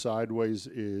just goes sideways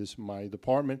is my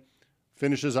department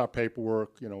finishes our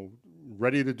paperwork,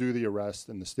 ready to do the arrest,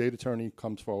 and the state attorney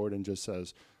comes forward and just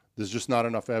says, there's just not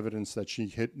enough evidence that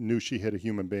she knew she hit a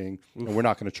human being, and we're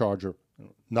not going to charge her.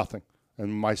 Nothing.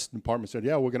 And my department said,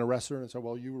 yeah, we're going to arrest her. And I said,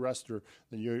 well, you arrest her,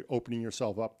 then you're opening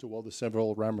yourself up to, the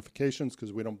several ramifications,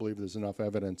 because we don't believe there's enough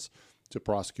evidence to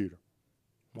prosecute her.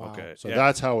 Wow. Okay. So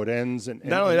that's how it ends. And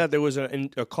not only that, there was a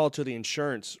call to the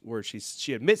insurance where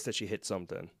she admits that she hit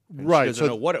something. Right. She doesn't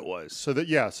know what it was. So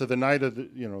the night of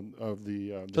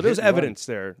So there's evidence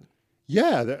there.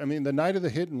 Yeah, the night of the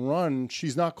hit and run,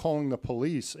 she's not calling the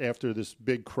police after this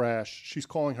big crash. She's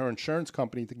calling her insurance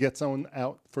company to get someone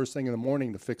out first thing in the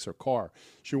morning to fix her car.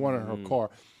 She wanted her car.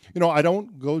 I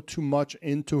don't go too much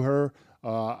into her.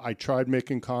 I tried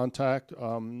making contact.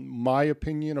 My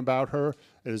opinion about her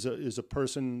is a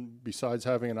person, besides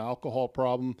having an alcohol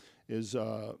problem, is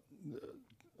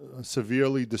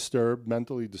severely disturbed,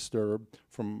 mentally disturbed,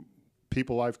 from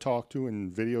people I've talked to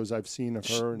and videos I've seen of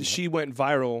her. She went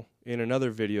viral in another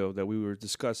video that we were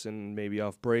discussing maybe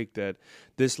off break, that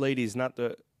this lady is not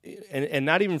and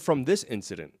not even from this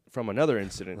incident, from another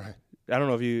incident. Right. I don't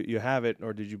know if you have it, or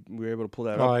were you able to pull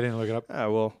that up? Oh, I didn't look it up.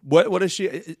 Well, what is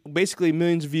she? Basically,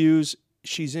 millions of views.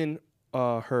 She's in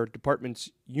her department's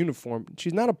uniform.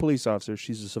 She's not a police officer.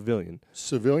 She's a civilian.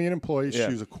 Civilian employee. Yeah.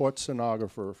 She's a court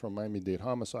stenographer from Miami-Dade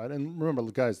Homicide. And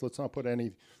remember, guys, let's not put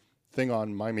anything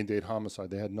on Miami-Dade Homicide.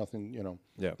 They had nothing,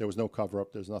 Yeah. There was no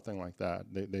cover-up. There's nothing like that.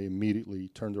 They immediately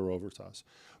turned her over to us.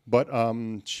 But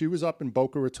she was up in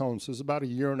Boca Raton. So it was about a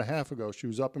year and a half ago. She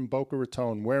was up in Boca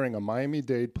Raton wearing a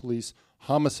Miami-Dade police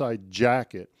homicide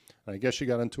jacket. And I guess she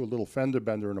got into a little fender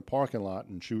bender in a parking lot,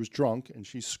 and she was drunk, and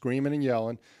she's screaming and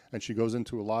yelling, and she goes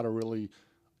into a lot of really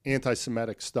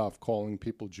anti-Semitic stuff, calling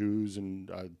people Jews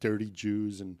and dirty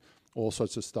Jews and all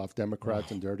sorts of stuff, Democrats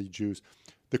and dirty Jews.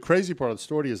 The crazy part of the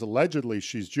story is allegedly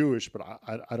she's Jewish, but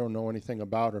I don't know anything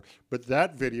about her. But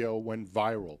that video went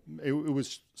viral. It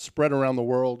was spread around the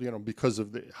world, because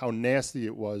of how nasty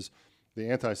it was, the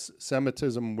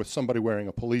anti-Semitism with somebody wearing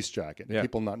a police jacket. Yeah.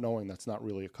 People not knowing that's not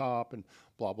really a cop and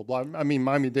blah, blah, blah. I mean,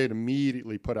 Miami-Dade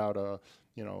immediately put out a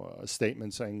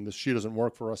statement saying that she doesn't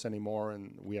work for us anymore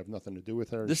and we have nothing to do with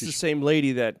her. This is the same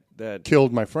lady that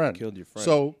killed my friend. Killed your friend.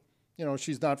 So,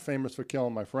 she's not famous for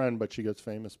killing my friend, but she gets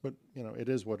famous. But, it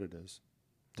is what it is.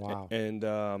 Wow. And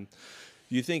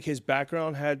you think his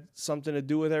background had something to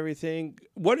do with everything?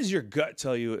 What does your gut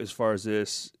tell you as far as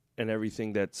this and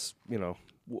everything that's,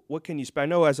 what can you I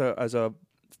know as a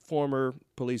former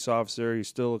police officer, you're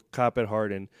still a cop at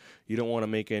heart and you don't want to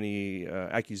make any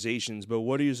accusations, but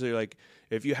what do you say, like,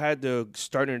 if you had to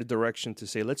start in a direction to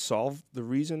say, let's solve the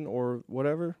reason or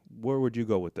whatever, where would you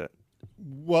go with that?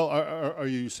 Well, are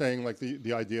you saying like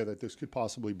the idea that this could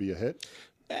possibly be a hit?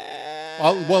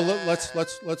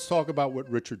 Let's talk about what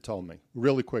Richard told me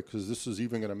really quick, because this is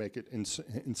even going to make it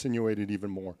insinuated even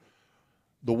more.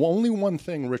 The only one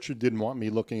thing Richard didn't want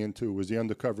me looking into was the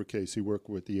undercover case he worked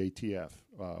with the ATF,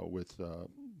 with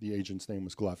the agent's name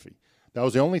was Gluffy. That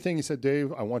was the only thing he said,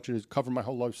 Dave, I want you to cover my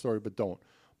whole life story, but don't.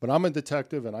 But I'm a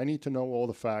detective, and I need to know all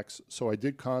the facts, so I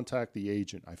did contact the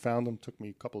agent. I found him. Took me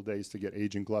a couple of days to get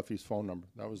Agent Gluffy's phone number.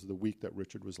 That was the week that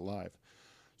Richard was alive.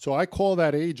 So I called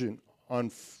that agent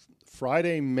on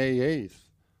Friday, May 8th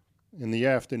in the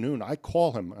afternoon. I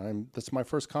call him. That's my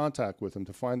first contact with him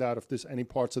to find out if there's any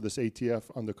parts of this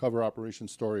ATF undercover operation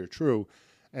story are true.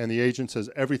 And the agent says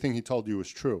everything he told you is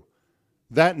true.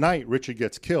 That night, Richard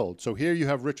gets killed. So here you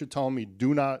have Richard telling me,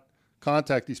 do not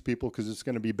contact these people because it's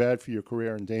going to be bad for your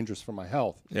career and dangerous for my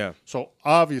health. Yeah. So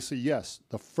obviously, yes,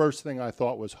 the first thing I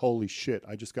thought was, holy shit,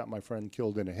 I just got my friend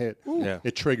killed in a hit. Yeah.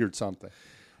 It triggered something.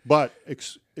 But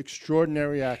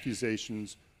extraordinary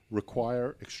accusations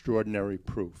require extraordinary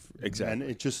proof. Exactly. And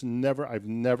it just I've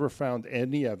never found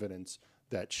any evidence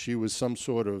that she was some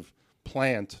sort of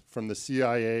plant from the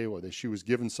CIA or that she was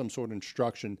given some sort of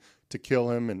instruction to kill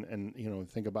him. And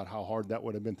think about how hard that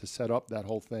would have been to set up that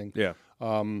whole thing. Yeah.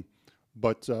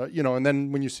 But and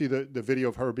then when you see the video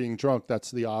of her being drunk,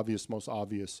 that's the most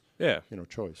obvious,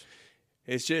 choice.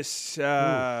 It's just,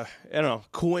 I don't know,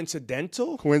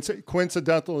 coincidental?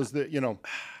 Coincidental is that,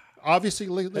 obviously,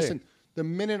 listen, the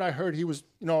minute I heard he was,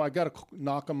 I got a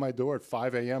knock on my door at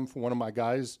 5 a.m. from one of my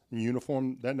guys in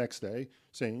uniform that next day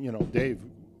saying, Dave,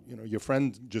 your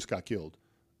friend just got killed.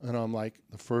 And I'm like,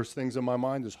 the first things in my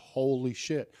mind is, holy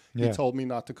shit. Yeah. He told me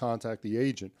not to contact the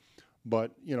agent.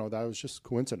 But, that was just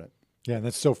coincident. Yeah, and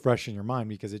that's so fresh in your mind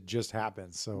because it just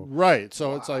happened. So right.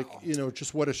 So it's like,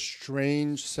 just what a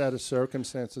strange set of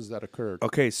circumstances that occurred.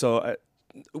 Okay, so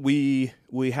we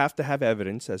have to have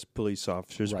evidence as police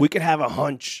officers. Right. We could have a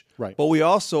hunch. Right. But we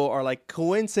also are like,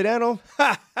 coincidental?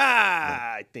 Ha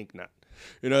ha! I think not.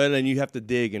 And then you have to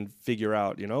dig and figure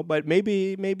out, But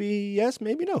maybe yes,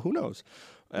 maybe no. Who knows?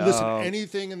 Listen,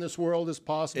 anything in this world is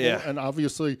possible. Yeah. And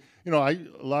obviously, a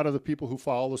lot of the people who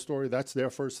follow the story, that's their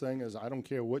first thing is, I don't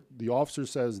care what the officer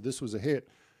says, this was a hit.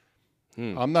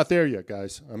 I'm not there yet,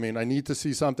 guys. I mean, I need to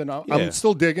see something. I'm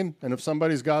still digging. And if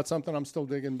somebody's got something, I'm still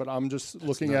digging. But I'm just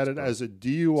looking at it as a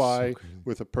DUI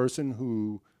with a person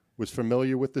who was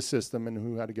familiar with the system and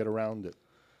who had to get around it.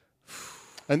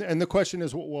 And the question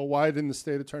is, well, why didn't the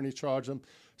state attorney charge them?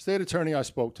 State attorney, I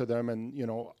spoke to them and,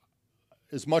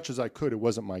 as much as I could, it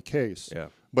wasn't my case. Yeah.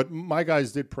 But my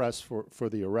guys did press for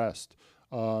the arrest.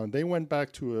 They went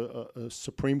back to a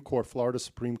Supreme Court, Florida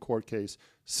Supreme Court case,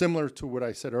 similar to what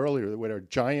I said earlier, where a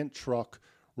giant truck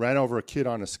ran over a kid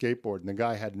on a skateboard, and the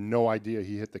guy had no idea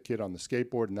he hit the kid on the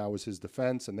skateboard, and that was his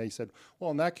defense. And they said,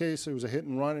 well, in that case, it was a hit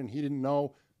and run, and he didn't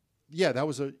know. Yeah, that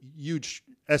was a huge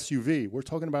SUV. We're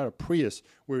talking about a Prius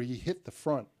where he hit the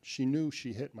front. She knew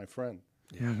she hit my friend.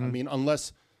 Yeah. I mean,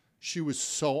 unless she was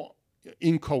so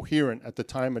incoherent at the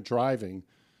time of driving,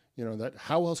 that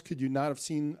how else could you not have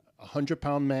seen a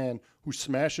 100-pound man who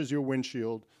smashes your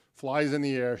windshield, flies in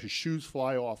the air, his shoes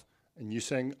fly off, and you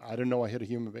saying, I didn't know I hit a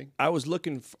human being? I was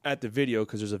looking at the video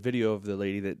because there's a video of the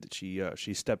lady that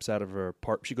she steps out of her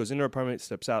apartment. She goes into her apartment,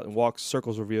 steps out, and walks,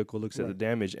 circles her vehicle, looks at the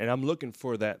damage. And I'm looking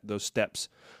for those steps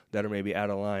that are maybe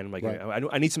out of line. I'm like,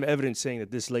 I need some evidence saying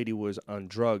that this lady was on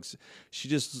drugs. She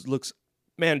just looks,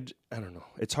 man, I don't know.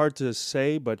 It's hard to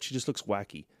say, but she just looks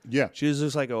wacky. Yeah. She just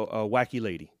looks like a wacky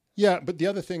lady. Yeah, but the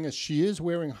other thing is she is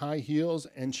wearing high heels,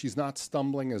 and she's not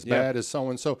stumbling as bad as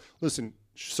someone. So, listen,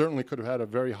 she certainly could have had a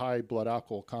very high blood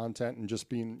alcohol content and just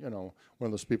being, one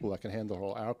of those people that can handle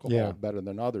her alcohol better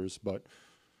than others. But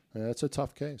it's a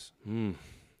tough case.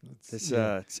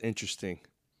 It's interesting.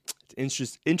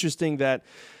 It's interesting that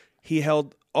he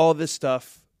held all this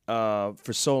stuff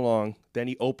for so long. Then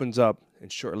he opens up,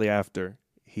 and shortly after,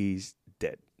 he's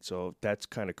dead. So that's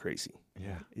kind of crazy.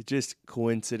 Yeah, it's just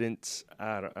coincidence.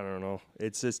 I don't know.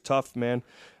 It's just tough, man.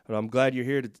 But I'm glad you're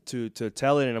here to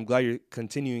tell it, and I'm glad you're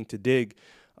continuing to dig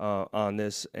on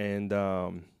this and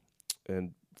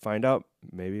find out.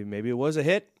 Maybe it was a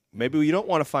hit. Maybe you don't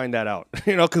want to find that out,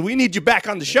 because we need you back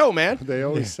on the show, man. They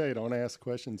always say, don't ask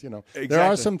questions. Exactly. There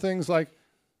are some things like,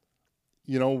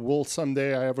 will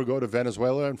someday I ever go to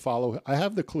Venezuela and follow? I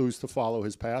have the clues to follow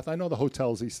his path. I know the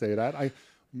hotels he stayed at.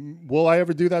 Will I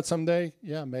ever do that someday?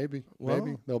 Yeah, maybe. Well,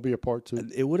 maybe there'll be a part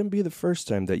 2. It wouldn't be the first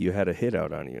time that you had a hit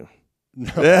out on you.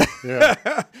 No.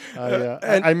 Yeah.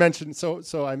 I mentioned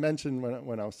I mentioned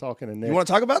when I was talking to Nick. You want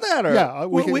to talk about that? Or? Yeah,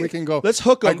 we can go. Let's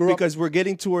hook up because we're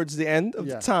getting towards the end of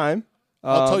the time.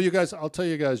 I'll tell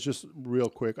you guys just real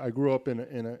quick. I grew up in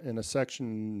a section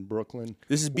in Brooklyn.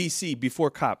 This is BC, before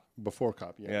cop. Before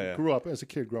cop, yeah. Yeah, yeah. Grew up as a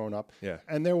kid growing up. Yeah.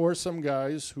 And there were some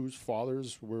guys whose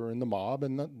fathers were in the mob,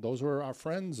 and those were our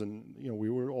friends. And, we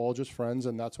were all just friends,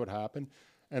 and that's what happened.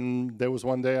 And there was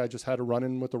one day I just had a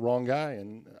run-in with the wrong guy,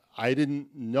 and I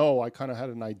didn't know. I kind of had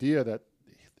an idea that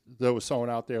there was someone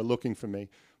out there looking for me,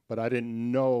 but I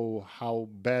didn't know how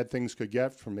bad things could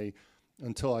get for me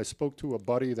until I spoke to a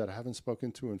buddy that I haven't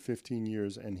spoken to in 15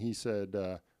 years, and he said,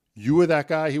 you were that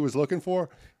guy he was looking for?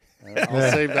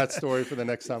 I'll save that story for the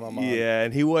next time I'm on. Yeah,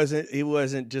 and he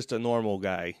wasn't just a normal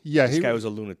guy. Yeah, this guy was a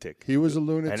lunatic. He was a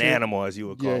lunatic. An animal, as you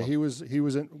would call him. Yeah, he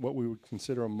was what we would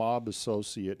consider a mob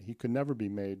associate. He could never be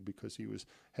made because he was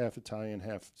half Italian,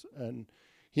 and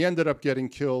he ended up getting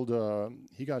killed.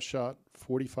 He got shot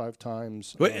 45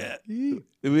 times. Yeah.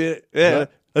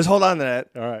 Let's hold on to that.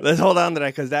 All right. Let's hold on to that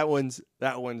because that was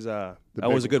a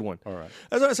good one. All right.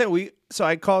 That's what I'm saying. So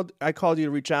I called you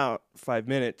to reach out 5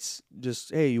 minutes.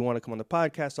 Just, hey, you want to come on the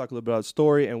podcast, talk a little bit about the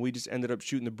story, and we just ended up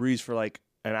shooting the breeze for like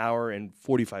an hour and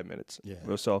 45 minutes. Yeah.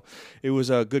 So it was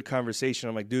a good conversation.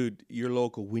 I'm like, dude, you're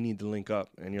local. We need to link up.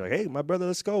 And you're like, hey, my brother,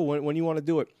 let's go. When you want to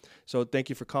do it? So thank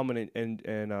you for coming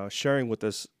and sharing with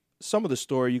us some of the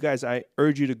story. You guys, I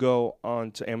urge you to go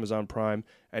on to Amazon Prime,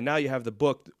 and now you have the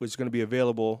book, which is going to be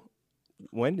available.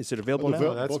 When is it available now?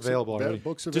 No, that's available already.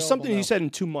 Books There's available something now. you said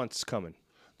in 2 months coming.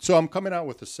 So I'm coming out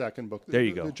with the second book. There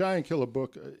you go. The Giant Killer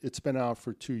book, it's been out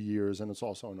for 2 years, and it's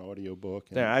also an audio book.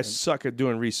 And, Yeah, I suck at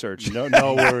doing research.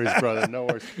 No worries, brother. No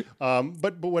worries.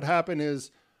 But what happened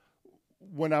is,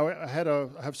 when I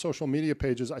have social media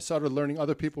pages, I started learning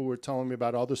other people were telling me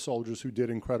about other soldiers who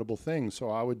did incredible things. So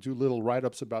I would do little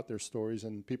write-ups about their stories,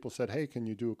 and people said, hey, can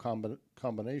you do a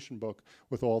combination book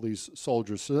with all these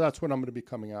soldiers? So that's what I'm going to be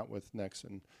coming out with next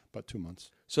in about 2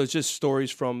 months. So it's just stories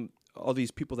from all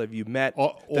these people that you met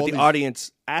All that the these-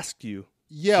 audience asked you.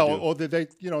 Yeah, or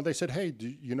they said, hey,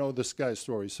 do you know this guy's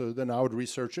story? So then I would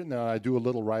research it, and I do a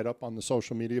little write-up on the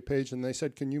social media page, and they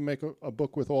said, can you make a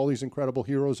book with all these incredible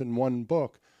heroes in one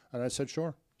book? And I said,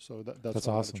 sure. So that's what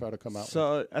awesome. I'm going to try to come out with.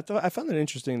 So I found it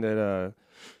interesting that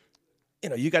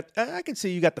you got. I can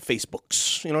see you got the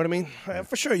Facebooks. You know what I mean?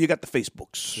 For sure, you got the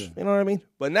Facebooks. Yeah. You know what I mean?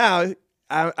 But now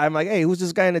I'm like, hey, who's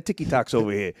this guy in the TikToks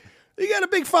over here? You got a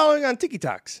big following on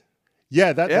TikToks.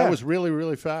 Yeah, that was really,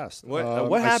 really fast.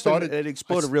 What happened? It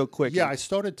exploded real quick. Yeah, I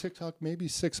started TikTok maybe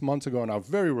 6 months ago, and I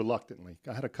very reluctantly.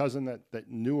 I had a cousin that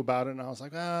knew about it, and I was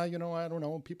like, I don't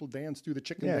know. People do the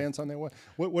chicken dance on there.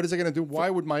 What is it going to do? Why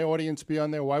would my audience be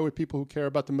on there? Why would people who care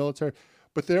about the military?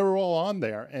 But they were all on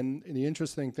there, and the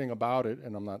interesting thing about it,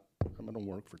 and I don't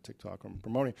work for TikTok or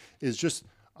promoting, is just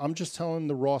I'm just telling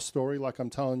the raw story like I'm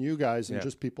telling you guys, and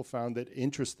just people found it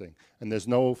interesting. And there's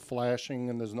no flashing,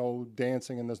 and there's no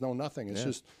dancing, and there's no nothing. It's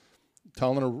just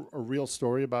telling a real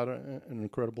story about an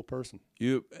incredible person.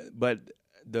 But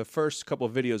the first couple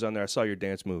of videos on there, I saw your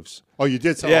dance moves. Oh, you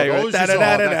did? Yeah, those you saw.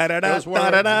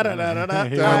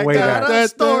 He went way back.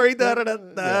 Story.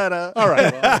 All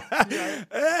right.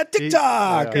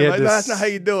 TikTok. Yeah. That's not how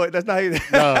you do it. That's not how you.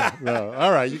 No.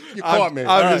 All right, you caught me. I'm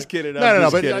All just right. kidding. No.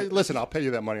 But listen, I'll pay you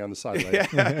that money on the side later.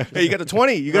 Hey, you got the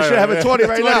 20. You should have a 20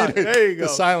 right now. There you go. The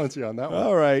silence you on that one.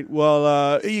 All right.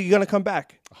 Well, you're gonna come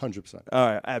back. 100%. All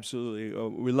right. Absolutely.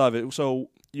 We love it. So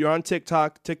you're on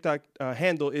TikTok. TikTok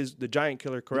handle is The Giant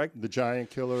Killer, correct? The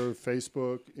Giant Killer,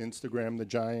 Facebook, Instagram, The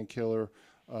Giant Killer.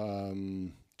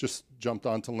 Just jumped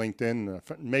onto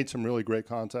LinkedIn, made some really great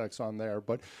contacts on there.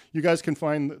 But you guys can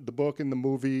find the book and the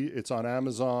movie. It's on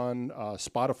Amazon.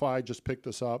 Spotify just picked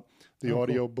us up. The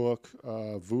audio book,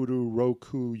 Vudu,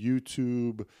 Roku,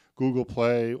 YouTube, Google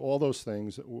Play, all those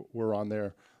things were on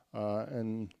there.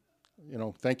 And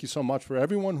thank you so much for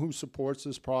everyone who supports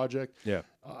this project. Yeah.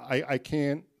 I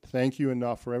can't thank you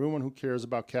enough for everyone who cares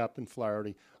about Captain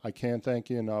Flaherty. I can't thank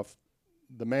you enough.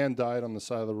 The man died on the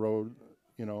side of the road,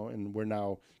 and we're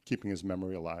now keeping his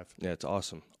memory alive. Yeah, it's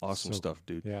awesome. Awesome stuff,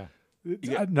 dude. Yeah.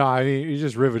 No, I mean, it's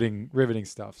just riveting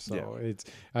stuff. So it's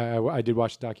I did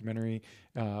watch the documentary,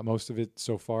 most of it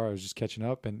so far. I was just catching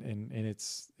up, and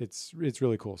it's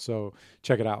really cool. So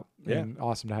check it out. Yeah. And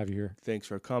awesome to have you here. Thanks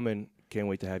for coming. Can't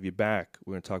wait to have you back.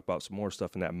 We're going to talk about some more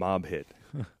stuff in that mob hit.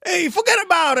 Hey, forget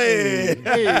about it.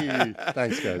 Hey,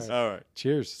 thanks, guys. All right.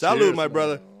 Cheers. Salud, my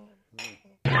brother.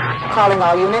 Calling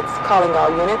all units.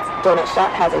 Donut Shop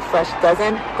has a fresh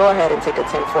dozen. Go ahead and take a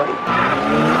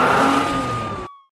 1040.